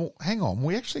 I've gone, well, hang on,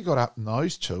 we actually got up in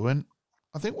those two, and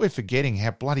I think we're forgetting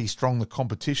how bloody strong the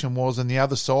competition was and the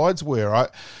other sides were. I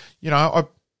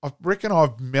reckon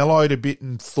I've mellowed a bit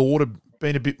and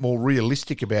been a bit more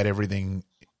realistic about everything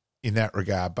in that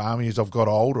regard, Barmy, as I've got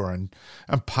older and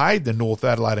paid the North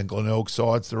Adelaide and Glenelg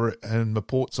sides and the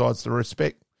Port sides the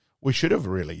respect we should have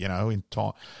really, in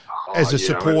time as a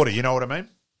supporter. You know what I mean?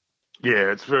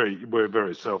 Yeah, we're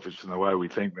very selfish in the way we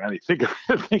think. We only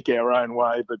think our own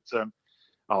way,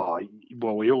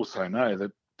 but we also know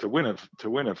that. To win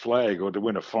a flag or to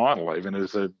win a final even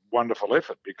is a wonderful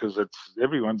effort because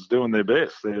everyone's doing their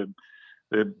best.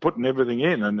 They're putting everything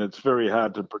in, and it's very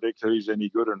hard to predict who's any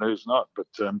good and who's not. But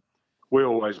we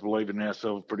always believe in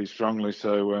ourselves pretty strongly,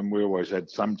 so we always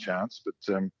had some chance.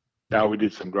 But we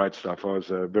did some great stuff. I was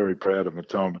very proud of my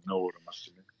time at Norwood, I must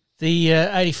admit. The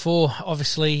 84,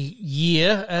 obviously,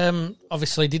 year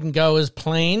obviously didn't go as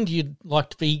planned. You'd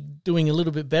like to be doing a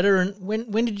little bit better. And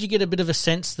when did you get a bit of a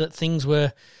sense that things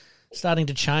were starting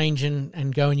to change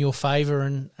and go in your favour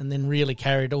and then really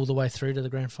carried all the way through to the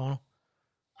grand final?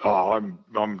 Oh,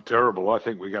 I'm terrible. I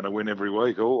think we're going to win every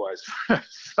week always.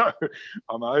 So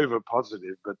I'm over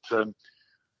positive. But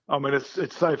I mean,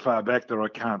 it's so far back that I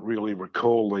can't really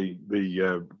recall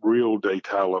the real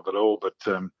detail of it all, but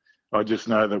I just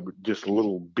know that just a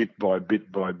little bit by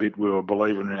bit we were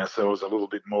believing in ourselves a little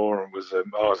bit more. It was a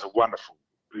wonderful,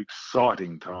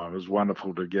 exciting time. It was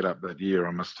wonderful to get up that year,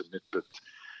 I must admit, but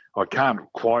I can't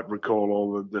quite recall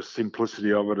all the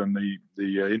simplicity of it and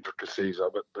the intricacies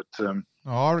of it, but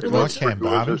I reckon I can,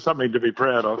 Barney. It's something to be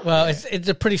proud of. Well, it's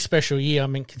a pretty special year. I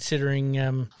mean,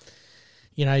 considering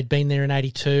he'd been there in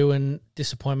 82 and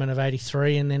disappointment of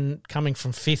 83, and then coming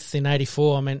from 5th in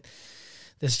 84. I mean,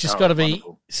 there's just got to be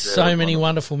so many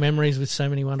wonderful memories with so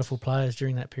many wonderful players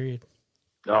during that period.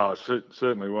 Oh, it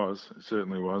certainly was. It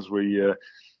certainly was.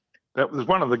 That was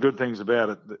one of the good things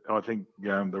about it. I think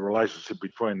the relationship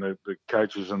between the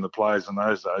coaches and the players in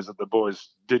those days, that the boys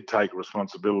did take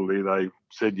responsibility. They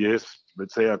said, yes,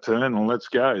 it's our turn and let's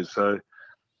go. So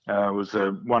it was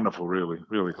wonderful,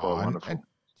 really quite wonderful.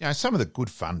 And, some of the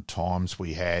good fun times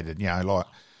we had, and, like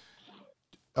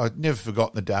I'd never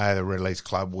forgotten the day of the Red Leafs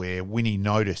Club where Winnie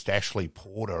noticed Ashley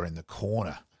Porter in the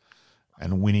corner,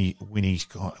 and Winnie's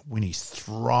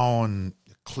throwing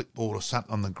a clipboard or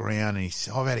something on the ground, and he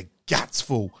said, I've had a guts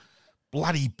full,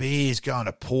 bloody bears going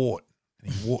to Port.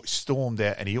 And he stormed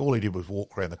out, and all he did was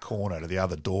walk around the corner to the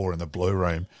other door in the blue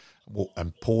room,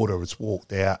 and Porter was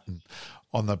walked out, and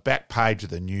on the back page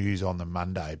of the news on the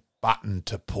Monday, button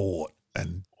to Port,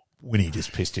 and Winnie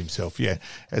just pissed himself. Yeah,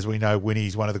 as we know,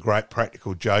 Winnie's one of the great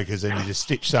practical jokers, and he just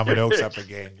stitched someone else up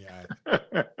again.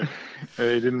 He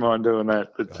didn't mind doing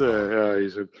that, but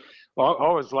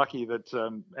I was lucky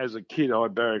that as a kid I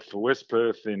barracked for West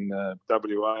Perth in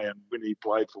WA, and Winnie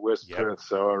played for West Perth,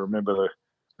 so I remember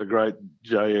the great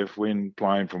JF Wynn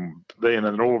playing from then,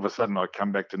 and then all of a sudden I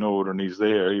come back to Norwood and he's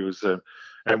there. He was,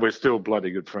 and we're still bloody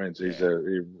good friends. He's a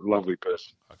lovely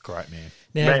person. A great man.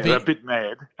 Now, a bit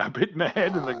mad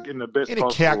in the best in a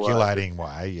possible calculating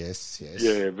way. Yes.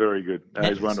 Yeah, very good.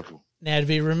 He's wonderful. Now, it'd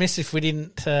be remiss if we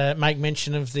didn't make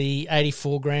mention of the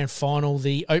 84 grand final,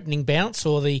 the opening bounce,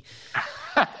 or the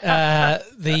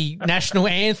national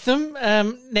anthem.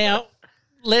 Now,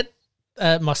 let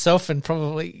myself, and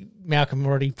probably Malcolm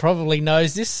already probably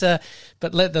knows this,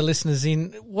 but let the listeners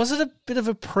in. Was it a bit of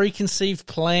a preconceived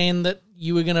plan that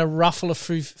you were going to ruffle a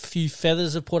few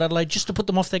feathers of Port Adelaide just to put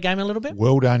them off their game a little bit?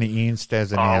 Well done, Ian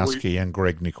Stazanowski and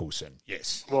Greg Nicholson.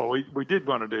 Yes. Well, we did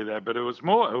want to do that, but it was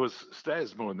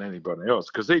Staz more than anybody else,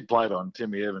 because he'd played on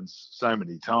Timmy Evans so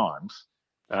many times.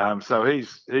 So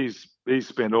he's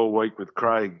spent all week with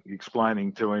Craig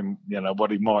explaining to him,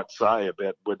 what he might say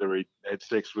about whether he had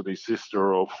sex with his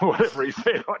sister or whatever he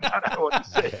said. I don't know what he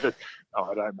said, but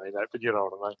I don't mean that, but you know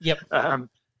what I mean. Yep.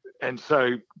 And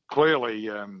so clearly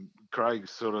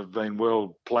Craig's sort of been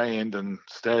well planned, and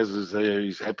Staz is there.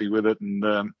 He's happy with it,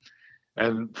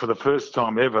 and for the first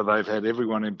time ever, they've had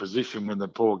everyone in position when the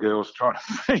poor girls trying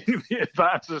to sing the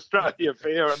Advance Australia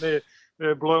Fair, and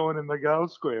they're blowing in the goal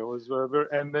square. It was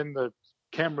and then the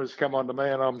cameras come onto me,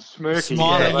 and I'm smirking.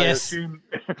 Smiling, yes.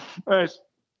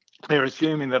 They're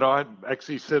assuming that I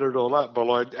actually set it all up.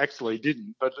 Well, I actually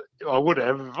didn't, but I would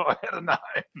have if I had known.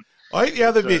 I think the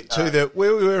other bit too, that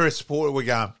where we were a supporter, we're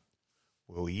going,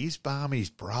 well, he is Barmy's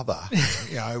brother.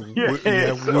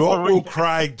 What will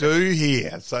Craig do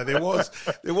here? So there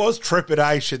was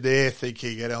trepidation there,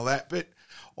 thinking and all that. But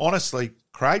honestly,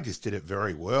 Craig just did it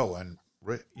very well, and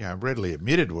readily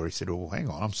admitted where he said, "Well, hang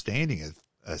on, I'm standing as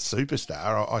a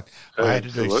superstar. I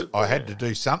had to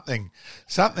do something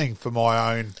for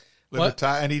my own."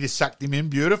 And he just sucked him in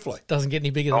beautifully. Doesn't get any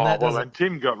bigger than that, does it? And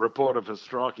Tim got reported for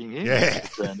striking him. Yeah. It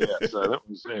turned out. So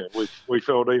that was, we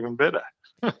felt even better.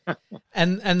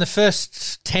 And the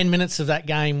first 10 minutes of that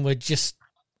game were just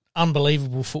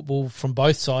unbelievable football from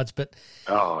both sides. But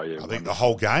I think the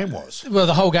whole game was. Well,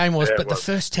 the whole game was, but the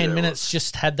first 10 minutes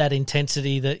just had that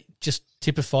intensity that just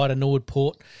typified a Norwood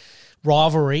Port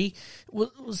rivalry.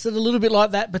 Was it a little bit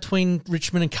like that between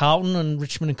Richmond and Carlton and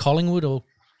Richmond and Collingwood, or?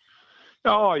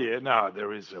 Oh yeah, no,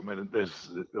 there is. I mean, there's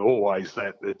always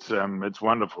that. It's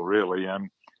wonderful, really.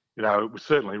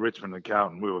 Certainly Richmond and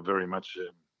Carlton, we were very much.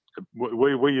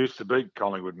 We used to beat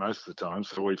Collingwood most of the time,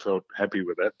 so we felt happy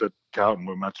with that. But Carlton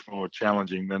were much more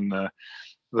challenging than that.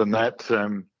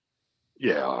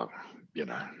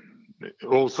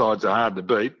 All sides are hard to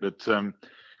beat, but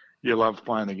you love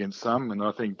playing against some, and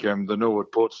I think the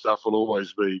Norwood Port stuff will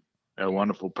always be a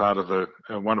wonderful part of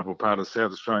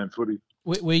South Australian footy.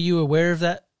 Were you aware of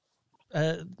that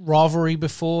rivalry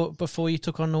before you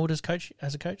took on Norwood as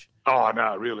a coach? Oh,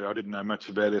 no, really. I didn't know much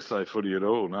about SA footy at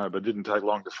all, no, but it didn't take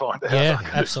long to find out. Yeah,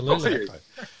 absolutely.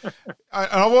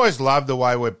 I've always loved the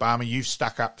way where Barmy, you've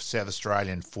stuck up for South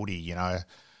Australian footy,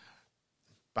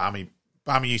 Barmy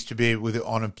Barmy used to be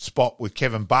on a spot with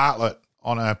Kevin Bartlett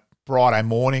on a Friday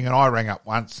morning, and I rang up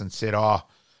once and said,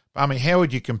 Barmy, how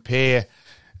would you compare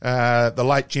the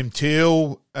late Jim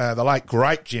Teal, the late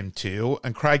great Jim Teal,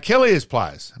 and Craig Kelly as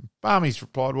players? And Barmy's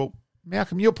replied, well,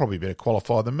 Malcolm, you're probably better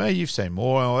qualified than me. You've seen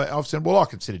more. I've said, well, I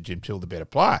consider Jim Teal the better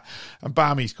player. And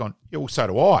Barmy's gone, yeah, well, so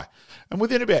do I. And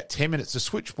within about 10 minutes, the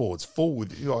switchboard's full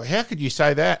with, how could you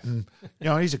say that? And,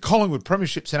 he's a Collingwood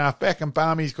premiership centre-half-back, and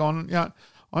Barmy's gone,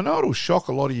 I know it'll shock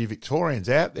a lot of you Victorians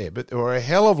out there, but there were a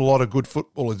hell of a lot of good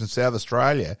footballers in South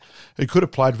Australia who could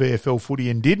have played VFL footy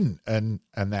and didn't, and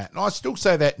that. And I still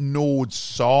say that Nord's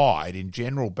side in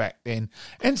general back then,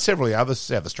 and several of the other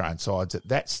South Australian sides at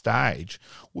that stage,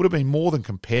 would have been more than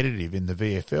competitive in the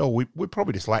VFL. We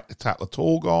probably just lacked a couple of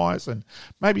tall guys and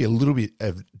maybe a little bit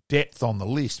of depth on the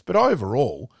list. But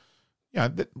overall,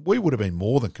 we would have been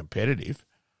more than competitive.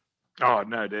 Oh,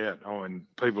 no doubt. And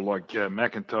people like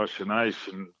McIntosh and Ace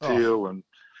and Teal and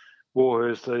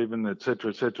Warhurst even, et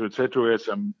cetera, et cetera, et cetera. We had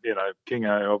some,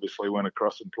 Kingo obviously went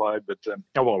across and played, but,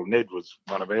 Ned was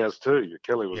one of ours too.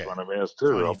 Kelly was one of ours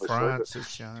too, Tony obviously.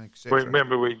 Francis, et cetera.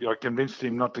 Remember, I convinced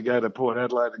him not to go to Port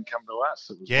Adelaide and come to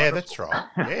us. It was wonderful. That's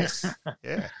right. Yes,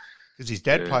 yeah. Because his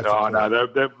dad played for Port. Our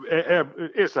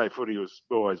SA footy was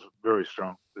always very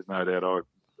strong. There's no doubt.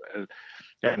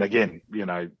 And again,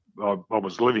 I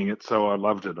was living it, so I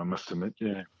loved it, I must admit,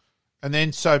 yeah. And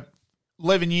then,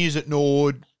 11 years at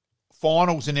Nord,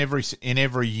 finals in every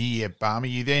year, Barmy.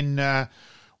 You then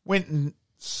went and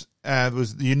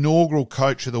was the inaugural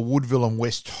coach of the Woodville and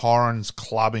West Torrens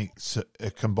club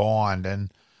combined.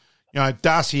 And,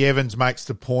 Darcy Evans makes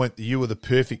the point that you were the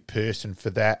perfect person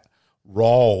for that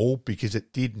role because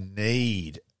it did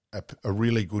need a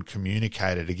really good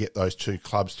communicator to get those two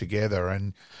clubs together.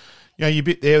 And, you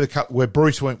bit there where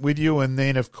Bruce went with you, and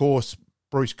then, of course,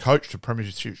 Bruce coached the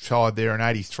premiership side there in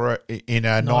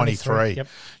 93.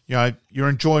 Yep. Your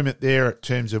enjoyment there in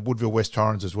terms of Woodville West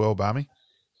Torrens as well, Barmy.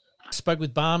 Spoke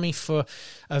with Barmy for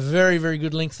a very, very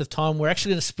good length of time. We're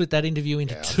actually going to split that interview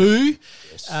into two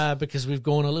because we've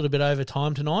gone a little bit over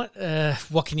time tonight.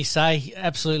 What can you say?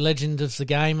 Absolute legend of the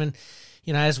game. And,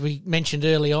 as we mentioned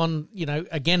early on,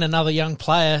 again, another young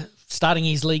player starting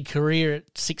his league career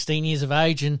at 16 years of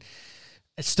age and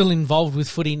still involved with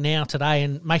footy now today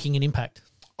and making an impact.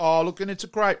 Oh, look, and it's a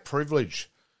great privilege,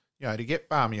 to get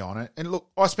Barmy on it. And look,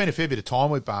 I spent a fair bit of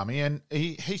time with Barmy, and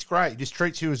he's great. He just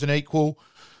treats you as an equal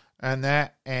and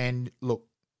that. And look,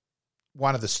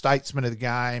 one of the statesmen of the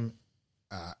game,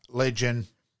 legend,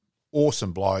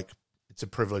 awesome bloke. It's a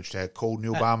privilege to have called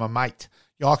Neil Barmer mate.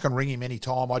 I can ring him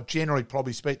anytime. I generally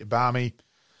probably speak to Barmy.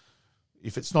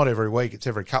 If it's not every week, it's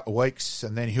every couple of weeks,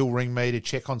 and then he'll ring me to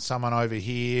check on someone over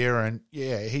here. And,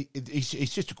 he's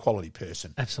just a quality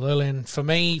person. Absolutely. And for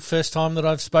me, first time that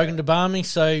I've spoken to Barmy,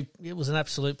 so it was an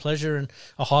absolute pleasure and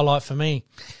a highlight for me.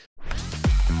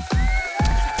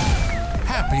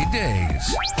 Happy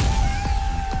days.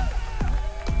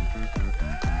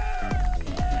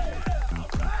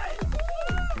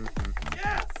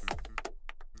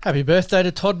 Happy birthday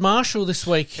to Todd Marshall this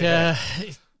week.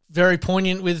 Very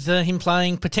poignant with him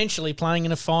potentially playing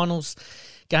in a finals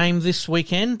game this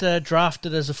weekend.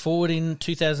 Drafted as a forward in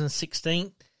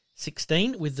 2016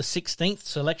 with the 16th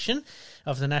selection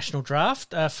of the national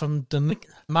draft from the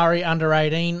Murray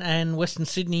Under-18 and Western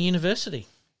Sydney University.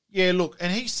 Yeah, look,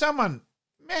 and he's someone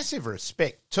massive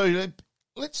respect too.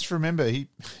 Let's remember he's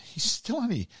still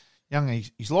only young.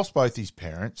 He's lost both his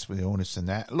parents with illness and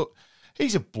that. Look,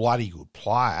 he's a bloody good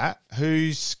player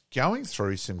who's going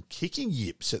through some kicking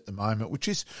yips at the moment, which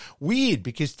is weird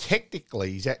because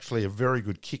technically he's actually a very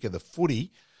good kicker of the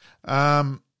footy.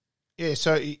 So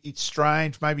it's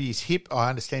strange. Maybe his hip, I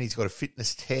understand he's got a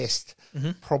fitness test.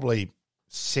 Mm-hmm. Probably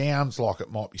sounds like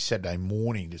it might be Saturday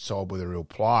morning to decide whether he'll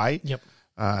play. Yep.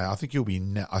 I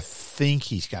think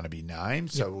he's going to be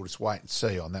named, so we'll just wait and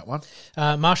see on that one.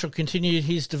 Marshall continued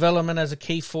his development as a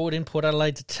key forward in Port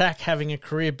Adelaide's attack, having a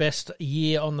career best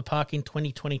year on the park in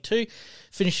 2022,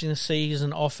 finishing the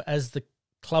season off as the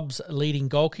club's leading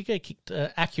goal kicker. He kicked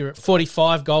accurate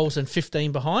 45 goals and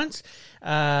 15 behinds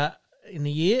in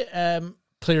the year,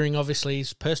 clearing obviously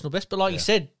his personal best. But like you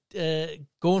said,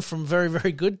 gone from very,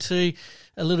 very good to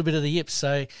a little bit of the yips.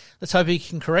 So let's hope he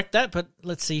can correct that, but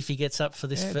let's see if he gets up for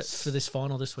this for this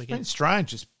final this weekend. It's been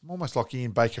strange. It's almost like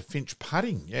Ian Baker Finch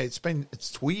putting. Yeah,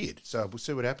 it's weird. So we'll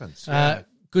see what happens.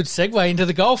 Good segue into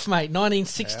the golf, mate.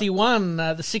 1961,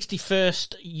 the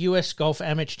 61st US Golf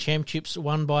Amateur Championships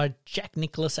won by Jack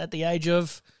Nicklaus at the age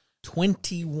of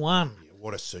 21. Yeah,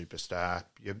 what a superstar.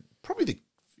 You're probably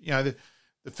the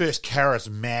first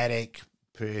charismatic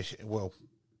person, a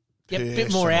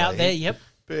bit more out there, yep.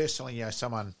 Personally,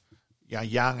 someone,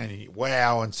 young and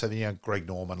wow, and so Greg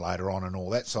Norman later on and all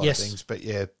that side of things. But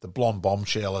the blonde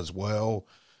bombshell as well.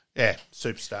 Yeah,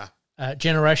 superstar.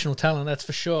 Generational talent, that's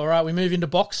for sure. All right, we move into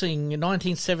boxing. In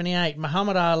 1978,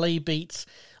 Muhammad Ali beats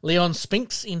Leon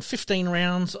Spinks in 15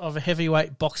 rounds of a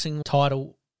heavyweight boxing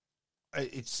title.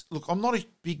 I'm not a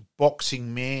big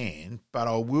boxing man, but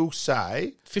I will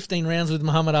say 15 rounds with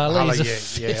Muhammad Ali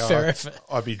is a fair effort.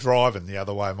 I'd be driving the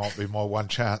other way, might be my one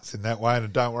chance in that way,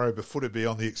 and don't worry, my foot would be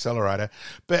on the accelerator.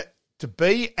 But to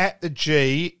be at the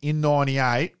G in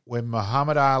 98 when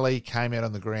Muhammad Ali came out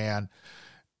on the ground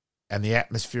and the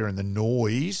atmosphere and the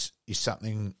noise is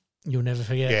something you'll never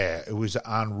forget. Yeah, it was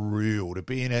unreal to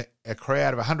be in a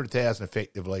crowd of 100,000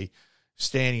 effectively,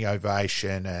 standing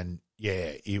ovation, and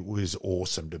yeah, it was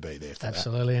awesome to be there for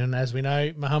Absolutely, and as we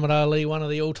know, Muhammad Ali, one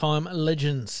of the all-time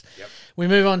legends. Yep. We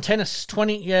move on. Tennis.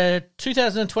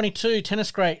 2022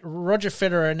 tennis great Roger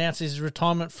Federer announces his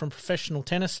retirement from professional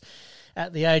tennis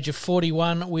at the age of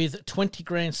 41 with 20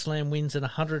 Grand Slam wins and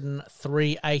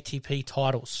 103 ATP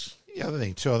titles. The other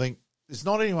thing too, I think there's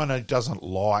not anyone who doesn't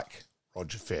like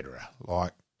Roger Federer.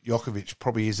 Like Djokovic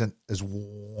probably isn't as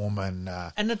warm, and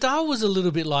Nadal was a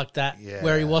little bit like that,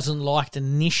 where he wasn't liked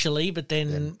initially, but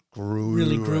then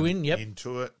grew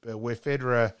into it. But where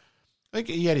Federer, I think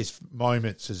he had his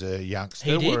moments as a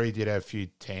youngster where he did have a few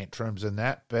tantrums and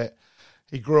that, but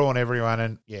he grew on everyone,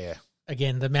 and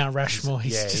again, the Mount Rushmore,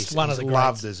 he's one of the greats.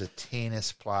 Loved as a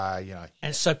tennis player,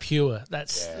 And so pure.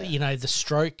 That's, the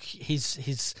stroke,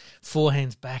 his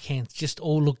forehands, backhands, just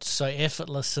all looked so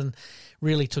effortless and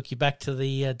really took you back to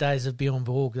the days of Bjorn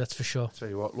Borg, that's for sure. Tell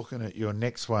you what, looking at your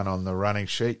next one on the running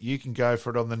sheet, you can go for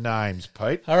it on the names,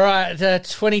 Pete. All right,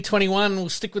 2021, we'll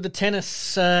stick with the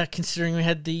tennis, considering we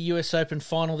had the US Open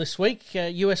final this week.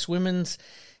 US women's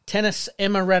tennis,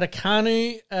 Emma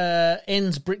Raducanu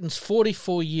ends Britain's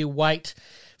 44-year wait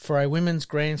for a women's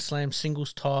Grand Slam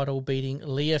singles title, beating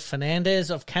Leah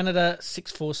Fernandez of Canada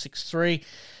 6-4, 6-3.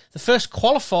 The first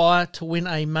qualifier to win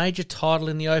a major title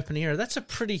in the Open era. That's a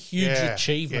pretty huge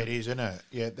achievement. Yeah, it is, isn't it?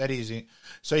 Yeah, that is it.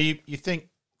 So you think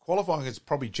qualifying is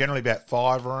probably generally about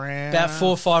 5 rounds? About 4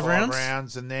 or 5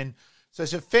 rounds. And then, so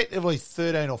it's effectively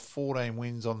 13 or 14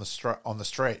 wins on the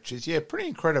stretch. It's, pretty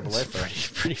incredible effort.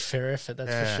 Pretty fair effort,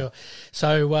 that's for sure.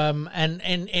 So, and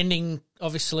ending,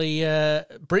 obviously,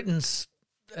 Britain's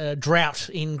drought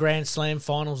in Grand Slam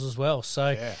finals as well.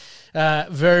 So,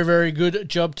 very, very good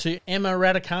job to Emma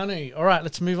Raducanu. All right,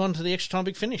 let's move on to the Extra Time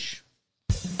Big Finish.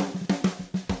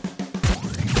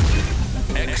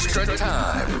 Extra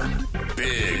Time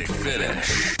Big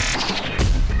Finish.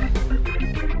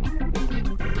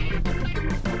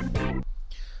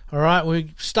 All right,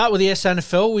 we start with the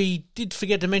SANFL. We did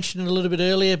forget to mention it a little bit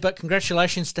earlier, but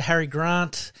congratulations to Harry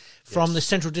Grant from the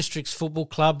Central Districts Football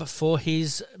Club for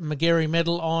his Magarey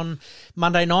medal on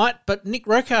Monday night. But Nick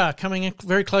Rokar coming in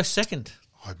very close second.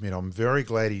 I admit, I'm very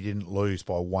glad he didn't lose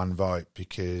by 1 vote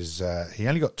because he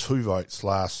only got 2 votes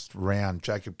last round.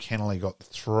 Jacob Kennelly got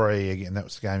 3. Again, that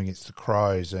was the game against the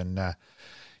Crows. And, I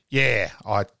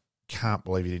can't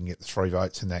believe he didn't get the 3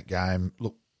 votes in that game.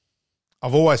 Look,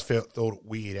 I've always thought it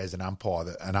weird as an umpire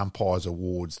that an umpire's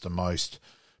award's the most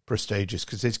prestigious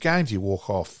because there's games you walk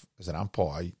off as an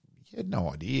umpire, you had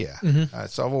no idea. Mm-hmm.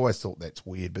 So I've always thought that's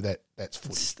weird, but that's footy.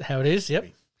 That's how it is, yep.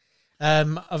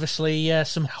 Obviously,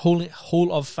 some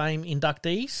Hall of Fame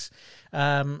inductees.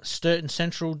 Sturton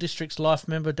Central District's life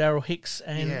member Daryl Hicks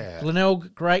and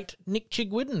Glenelg great Nick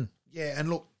Chigwidden. Yeah,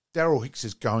 and look, Daryl Hicks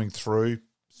is going through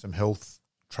some health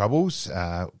troubles,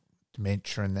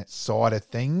 dementia and that side of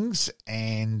things,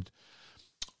 and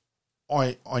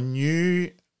I knew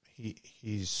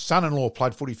his son-in-law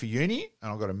played footy for uni,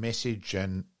 and I got a message,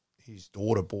 and his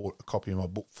daughter bought a copy of my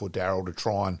book for Daryl to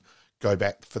try and go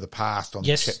back for the past on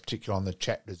particularly on the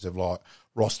chapters of like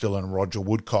Ross Dillon and Roger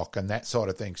Woodcock and that sort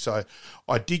of thing. So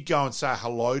I did go and say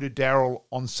hello to Daryl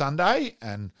on Sunday,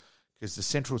 and because the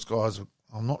Centrals guys,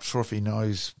 I'm not sure if he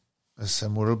knows us,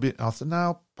 and we're a bit. I said,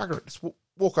 no, bugger it, just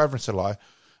walk over and say hello.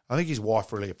 I think his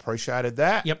wife really appreciated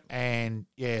that. Yep. And,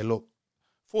 look,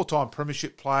 4-time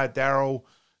premiership player, Daryl,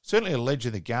 certainly a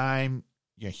legend of the game,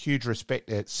 huge respect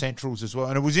at Centrals as well.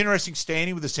 And it was interesting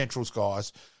standing with the Centrals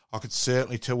guys. I could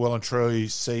certainly tell well and truly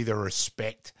see the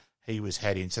respect he was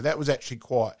had in. So that was actually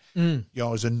quite,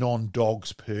 as a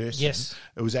non-dogs person,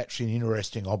 it was actually an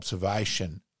interesting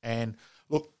observation. And,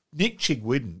 look, Nick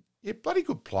Chigwidden, bloody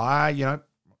good player,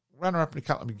 runner-up in a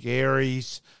couple of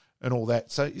Magarys and all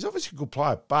that. So he's obviously a good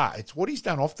player, but it's what he's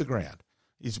done off the ground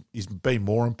is been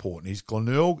more important.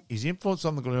 His influence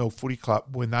on the Glenelg Footy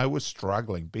Club when they were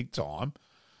struggling big time,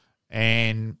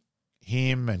 and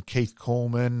him and Keith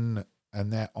Coleman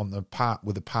and that on the part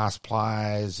with the past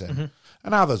players and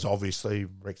others, obviously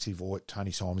Rexy Voigt,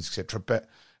 Tony Simons, etc. But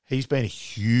he's been a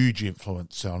huge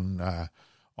influence on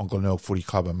Glenelg Footy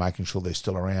Club and making sure they're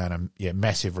still around, and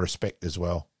massive respect as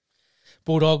well.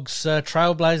 Bulldogs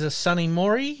trailblazer Sonny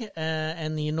Morey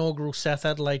and the inaugural South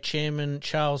Adelaide chairman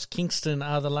Charles Kingston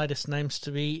are the latest names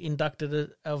to be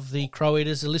inducted of the Crow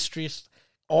Eaters' illustrious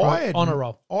honour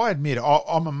roll. I admit,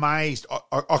 I'm amazed.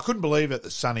 I couldn't believe it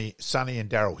that Sonny and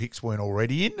Daryl Hicks weren't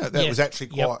already in. That was actually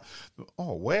quite. Yep.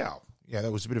 Oh wow, yeah,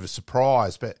 that was a bit of a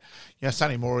surprise. But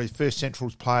Sonny Morey, first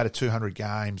Centrals player to 200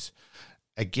 games,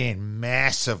 again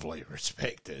massively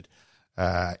respected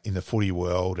in the footy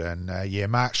world. And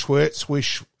Mark Schwertz,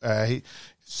 Swish.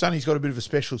 Sonny's got a bit of a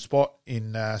special spot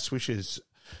in Swish's.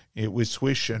 With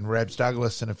Swish and Rabs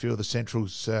Douglas and a few of the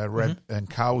Centrals, and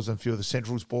Carls and a few of the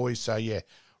Centrals boys. So,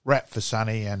 rap for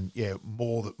Sonny and,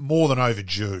 more than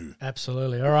overdue.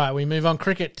 Absolutely. All right, we move on.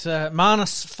 Cricket.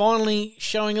 Marnus finally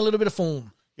showing a little bit of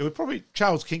form. Yeah,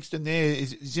 Charles Kingston there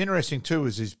is interesting too,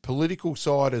 is his political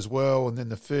side as well, and then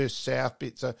the first South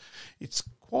bit. So it's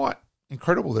quite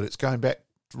incredible that it's going back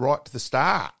right to the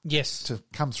start. Yes. To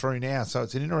come through now. So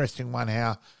it's an interesting one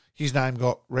how his name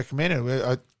got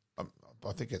recommended.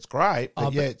 I think it's great,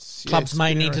 but clubs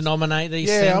may need to nominate these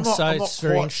things. I'm not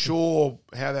quite sure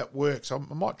how that works.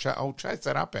 I'll chase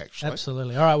that up actually.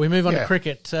 Absolutely. All right, we move on to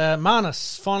cricket.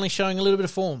 Marnus finally showing a little bit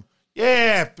of form.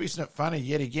 Yeah, isn't it funny?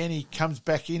 Yet again, he comes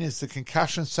back in as the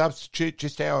concussion substitute.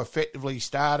 Just how effectively he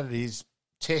started his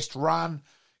Test run,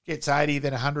 gets 80,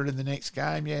 then 100 in the next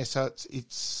game. Yeah, so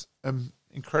it's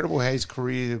incredible how his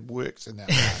career works in that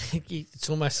way. It's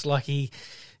almost like he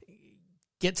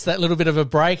gets that little bit of a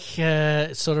break,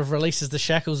 sort of releases the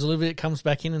shackles a little bit, comes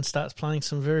back in and starts playing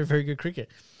some very, very good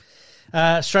cricket.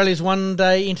 Australia's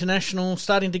one-day international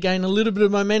starting to gain a little bit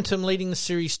of momentum, leading the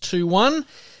series 2-1.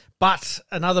 But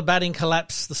another batting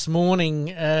collapse this morning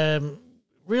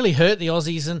really hurt the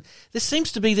Aussies, and this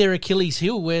seems to be their Achilles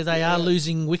heel, where they are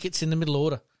losing wickets in the middle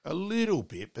order. A little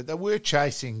bit, but they were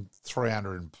chasing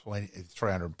 300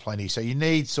 plenty, so you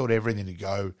need sort of everything to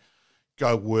go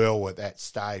well at that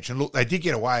stage. And look, they did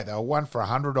get away. They were 1 for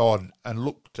 100 odd. And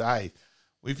look, Dave,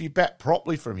 if you bat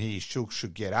properly from here, you still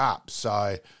should get up. So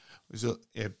it was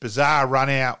a bizarre run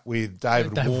out with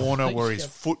David Warner where his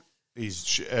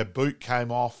boot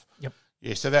came off. Yep.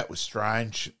 Yeah, so that was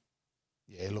strange.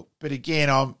 Yeah, look, but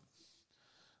again,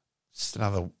 just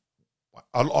another.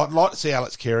 I'd like to see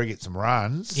Alex Carey get some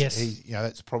runs. Yes.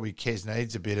 That's probably Kez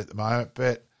needs a bit at the moment,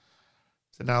 but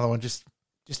it's another one. Just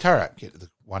hurry up, get to the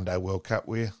one-day World Cup,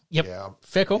 will you? Yep. Yeah,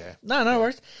 fair call. Yeah. No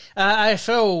worries.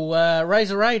 AFL,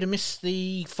 Razor Ray to miss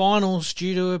the finals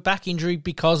due to a back injury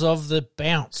because of the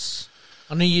bounce.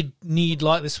 I knew you'd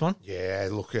like this one. Yeah,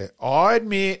 look, I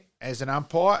admit, as an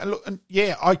umpire,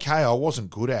 I wasn't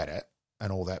good at it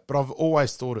and all that, but I've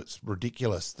always thought it's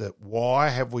ridiculous that why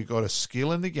have we got a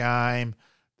skill in the game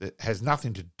that has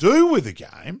nothing to do with the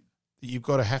game that you've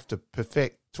got to have to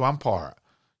perfect to umpire it?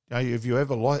 Have you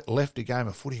ever left a game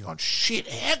of footy and gone, shit,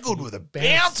 how good were the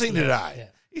bouncing today? Yeah.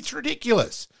 It's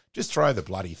ridiculous. Just throw the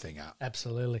bloody thing up.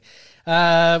 Absolutely.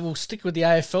 We'll stick with the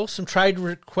AFL. Some trade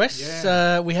requests.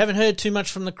 Yeah. We haven't heard too much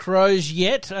from the Crows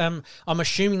yet. I'm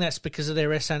assuming that's because of their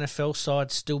SNFL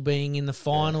side still being in the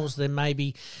finals. Yeah. There may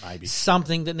be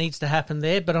something that needs to happen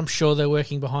there, but I'm sure they're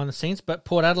working behind the scenes. But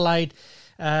Port Adelaide,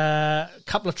 a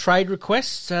couple of trade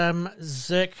requests.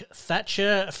 Zerk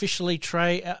Thatcher officially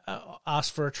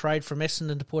asked for a trade from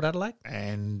Essendon to Port Adelaide.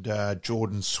 And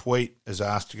Jordan Sweet has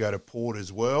asked to go to Port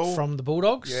as well. From the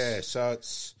Bulldogs. Yeah, so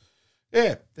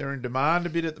they're in demand a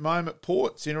bit at the moment.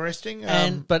 Port's interesting.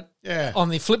 But on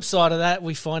the flip side of that,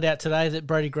 we find out today that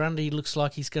Brody Grundy looks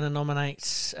like he's going to nominate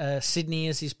Sydney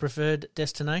as his preferred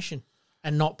destination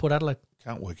and not Port Adelaide.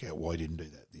 Can't work out why he didn't do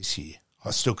that this year. I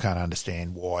still can't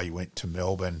understand why he went to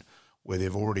Melbourne where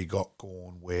they've already got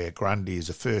Gawn, where Grundy is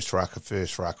a first ruck,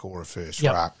 or a first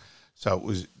ruck.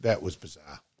 So that was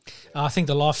bizarre. I think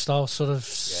the lifestyle sort of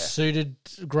suited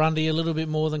Grundy a little bit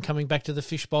more than coming back to the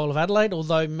fishbowl of Adelaide,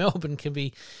 although Melbourne can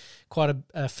be quite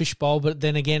a fishbowl, but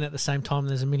then again at the same time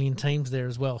there's a million teams there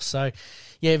as well. So,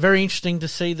 very interesting to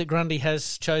see that Grundy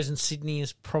has chosen Sydney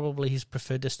as probably his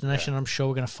preferred destination. I'm sure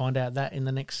we're going to find out that in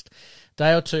the next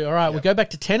day or two. All right, we go back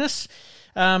to tennis.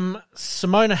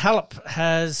 Simona Halep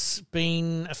has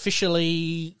been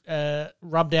officially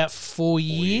rubbed out for 4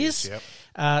 years.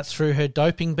 Through her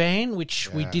doping ban,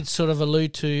 which we did sort of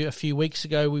allude to a few weeks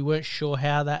ago. We weren't sure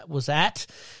how that was at.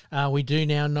 We do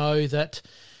now know that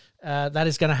that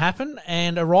is going to happen.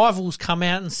 And a rival's come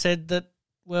out and said that,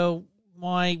 well,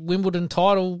 my Wimbledon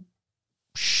title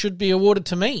should be awarded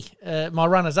to me. My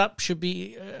runners-up should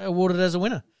be awarded as a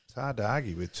winner. It's hard to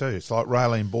argue with, too. It's like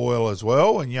Raylene Boyle as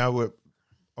well. And,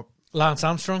 Lance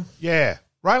Armstrong. Yeah.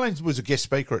 Raylene was a guest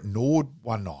speaker at Nord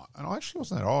one night. And I actually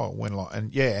wasn't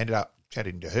there. Ended up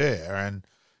chatting to her. And,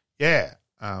 it's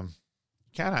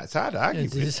hard to argue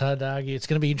with. It is hard to argue. It's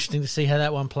going to be interesting to see how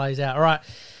that one plays out. All right.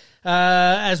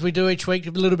 As we do each week,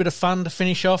 a little bit of fun to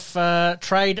finish off.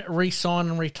 Trade, re-sign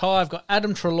and retire. I've got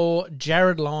Adam Treloar,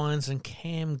 Jared Lyons and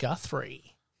Cam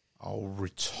Guthrie. I'll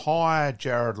retire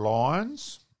Jared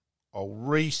Lyons. I'll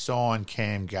re-sign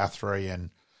Cam Guthrie and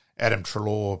Adam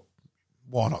Treloar.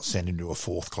 Why not send him to a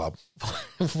fourth club?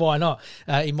 Why not?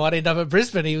 He might end up at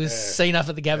Brisbane. He was seen up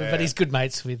at the Gabba, but he's good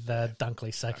mates with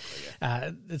Dunkley. So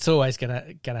it's always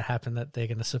going to happen that they're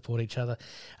going to support each other.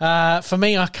 For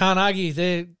me, I can't argue.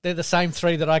 They're the same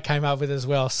three that I came up with as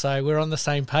well. So we're on the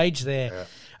same page there. Yeah.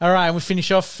 All right, and we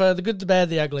finish off the good, the bad,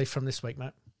 the ugly from this week,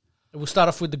 mate. We'll start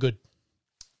off with the good.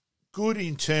 Good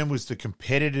in terms was the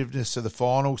competitiveness of the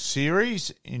final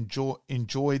series.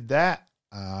 Enjoyed that.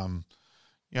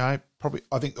 Probably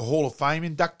I think the Hall of Fame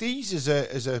inductees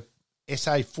as a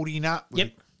SA footy nut.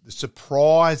 Yep. The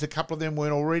surprise a couple of them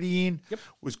weren't already in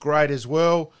was great as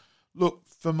well. Look,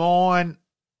 for mine,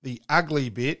 the ugly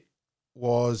bit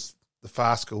was the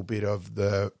Farskell bit of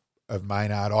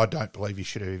Maynard. I don't believe he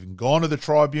should have even gone to the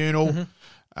tribunal.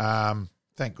 Mm-hmm.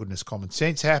 Thank goodness common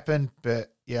sense happened.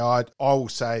 But, I will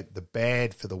say the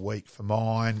bad for the week for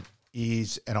mine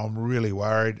is, and I'm really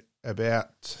worried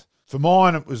about... For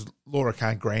mine, it was Laura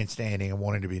Kane grandstanding and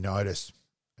wanting to be noticed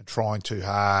and trying too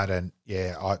hard. And,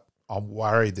 I'm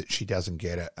worried that she doesn't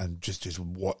get it and just is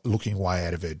looking way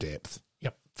out of her depth.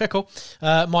 Yep, fair call.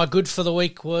 My good for the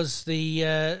week was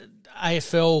the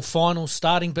AFL finals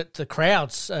starting, but the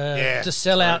crowds to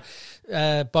sell out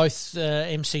both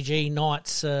MCG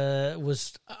nights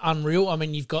was unreal. I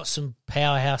mean, you've got some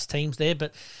powerhouse teams there,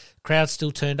 but... Crowds still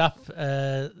turned up,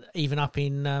 even up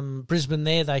in Brisbane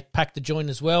there. They packed the joint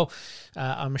as well.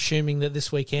 I'm assuming that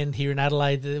this weekend here in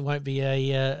Adelaide there won't be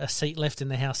a seat left in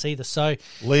the house either. So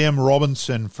Liam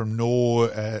Robinson from Nor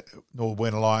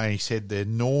went along. He said the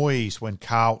noise when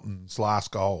Carlton's last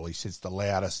goal, he says the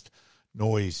loudest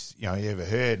noise you ever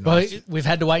heard. Well, we've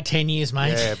had to wait 10 years,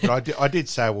 mate. Yeah, but I did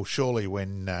say, well, surely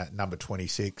when number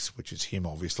 26, which is him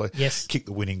obviously, kicked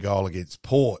the winning goal against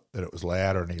Port, that it was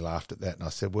louder, and he laughed at that. And I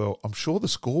said, well, I'm sure the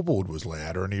scoreboard was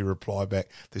louder, and he replied back,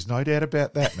 there's no doubt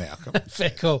about that, Malcolm.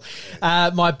 Fair call.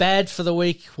 My bad for the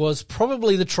week was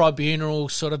probably the tribunal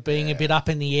sort of being a bit up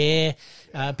in the air,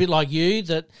 a bit like you,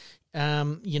 that...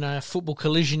 a football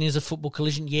collision is a football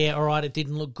collision. Yeah, all right, it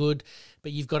didn't look good,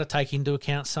 but you've got to take into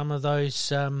account some of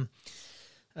those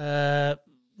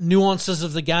nuances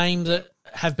of the game that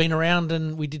have been around,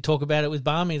 and we did talk about it with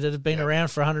Barmy, that have been around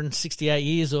for 168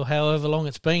 years or however long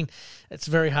it's been. It's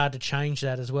very hard to change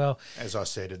that as well. As I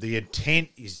said, the intent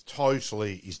is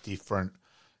different.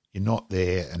 You're not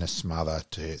there in a smother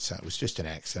to it. So it was just an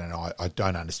accident. I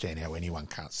don't understand how anyone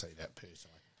can't see that personally.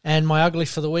 And my ugly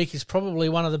for the week is probably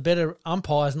one of the better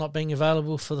umpires not being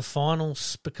available for the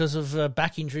finals because of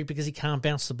back injury, because he can't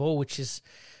bounce the ball, which is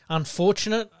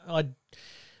unfortunate.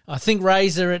 I think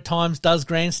Razor at times does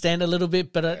grandstand a little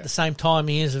bit, but at the same time,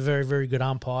 he is a very, very good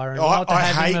umpire. And not to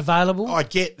have him available. I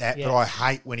get that, but I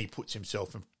hate when he puts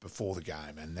himself before the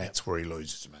game, and that's where he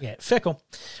loses, mate. Yeah, fair call.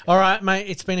 All right, mate,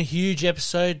 it's been a huge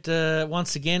episode.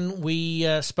 Once again,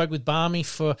 we spoke with Barmy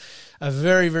for a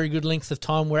very, very good length of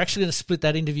time. We're actually going to split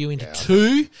that interview into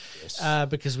two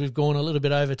because we've gone a little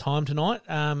bit over time tonight.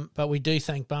 But we do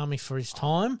thank Barmy for his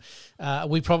time.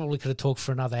 We probably could have talked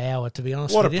for another hour, to be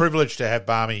honest with you. What a privilege to have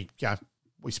Barmy.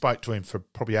 We spoke to him for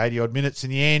probably 80-odd minutes in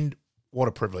the end. What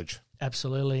a privilege.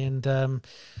 Absolutely. And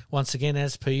once again,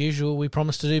 as per usual, we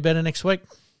promise to do better next week.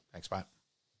 Thanks, mate.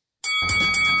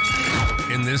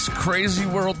 In this crazy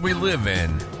world we live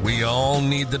in, we all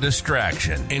need the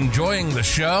distraction. Enjoying the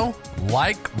show?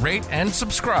 Like, rate, and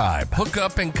subscribe. Hook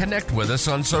up and connect with us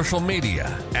on social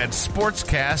media at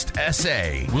Sportscast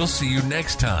SA. We'll see you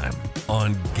next time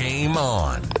on Game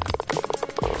On.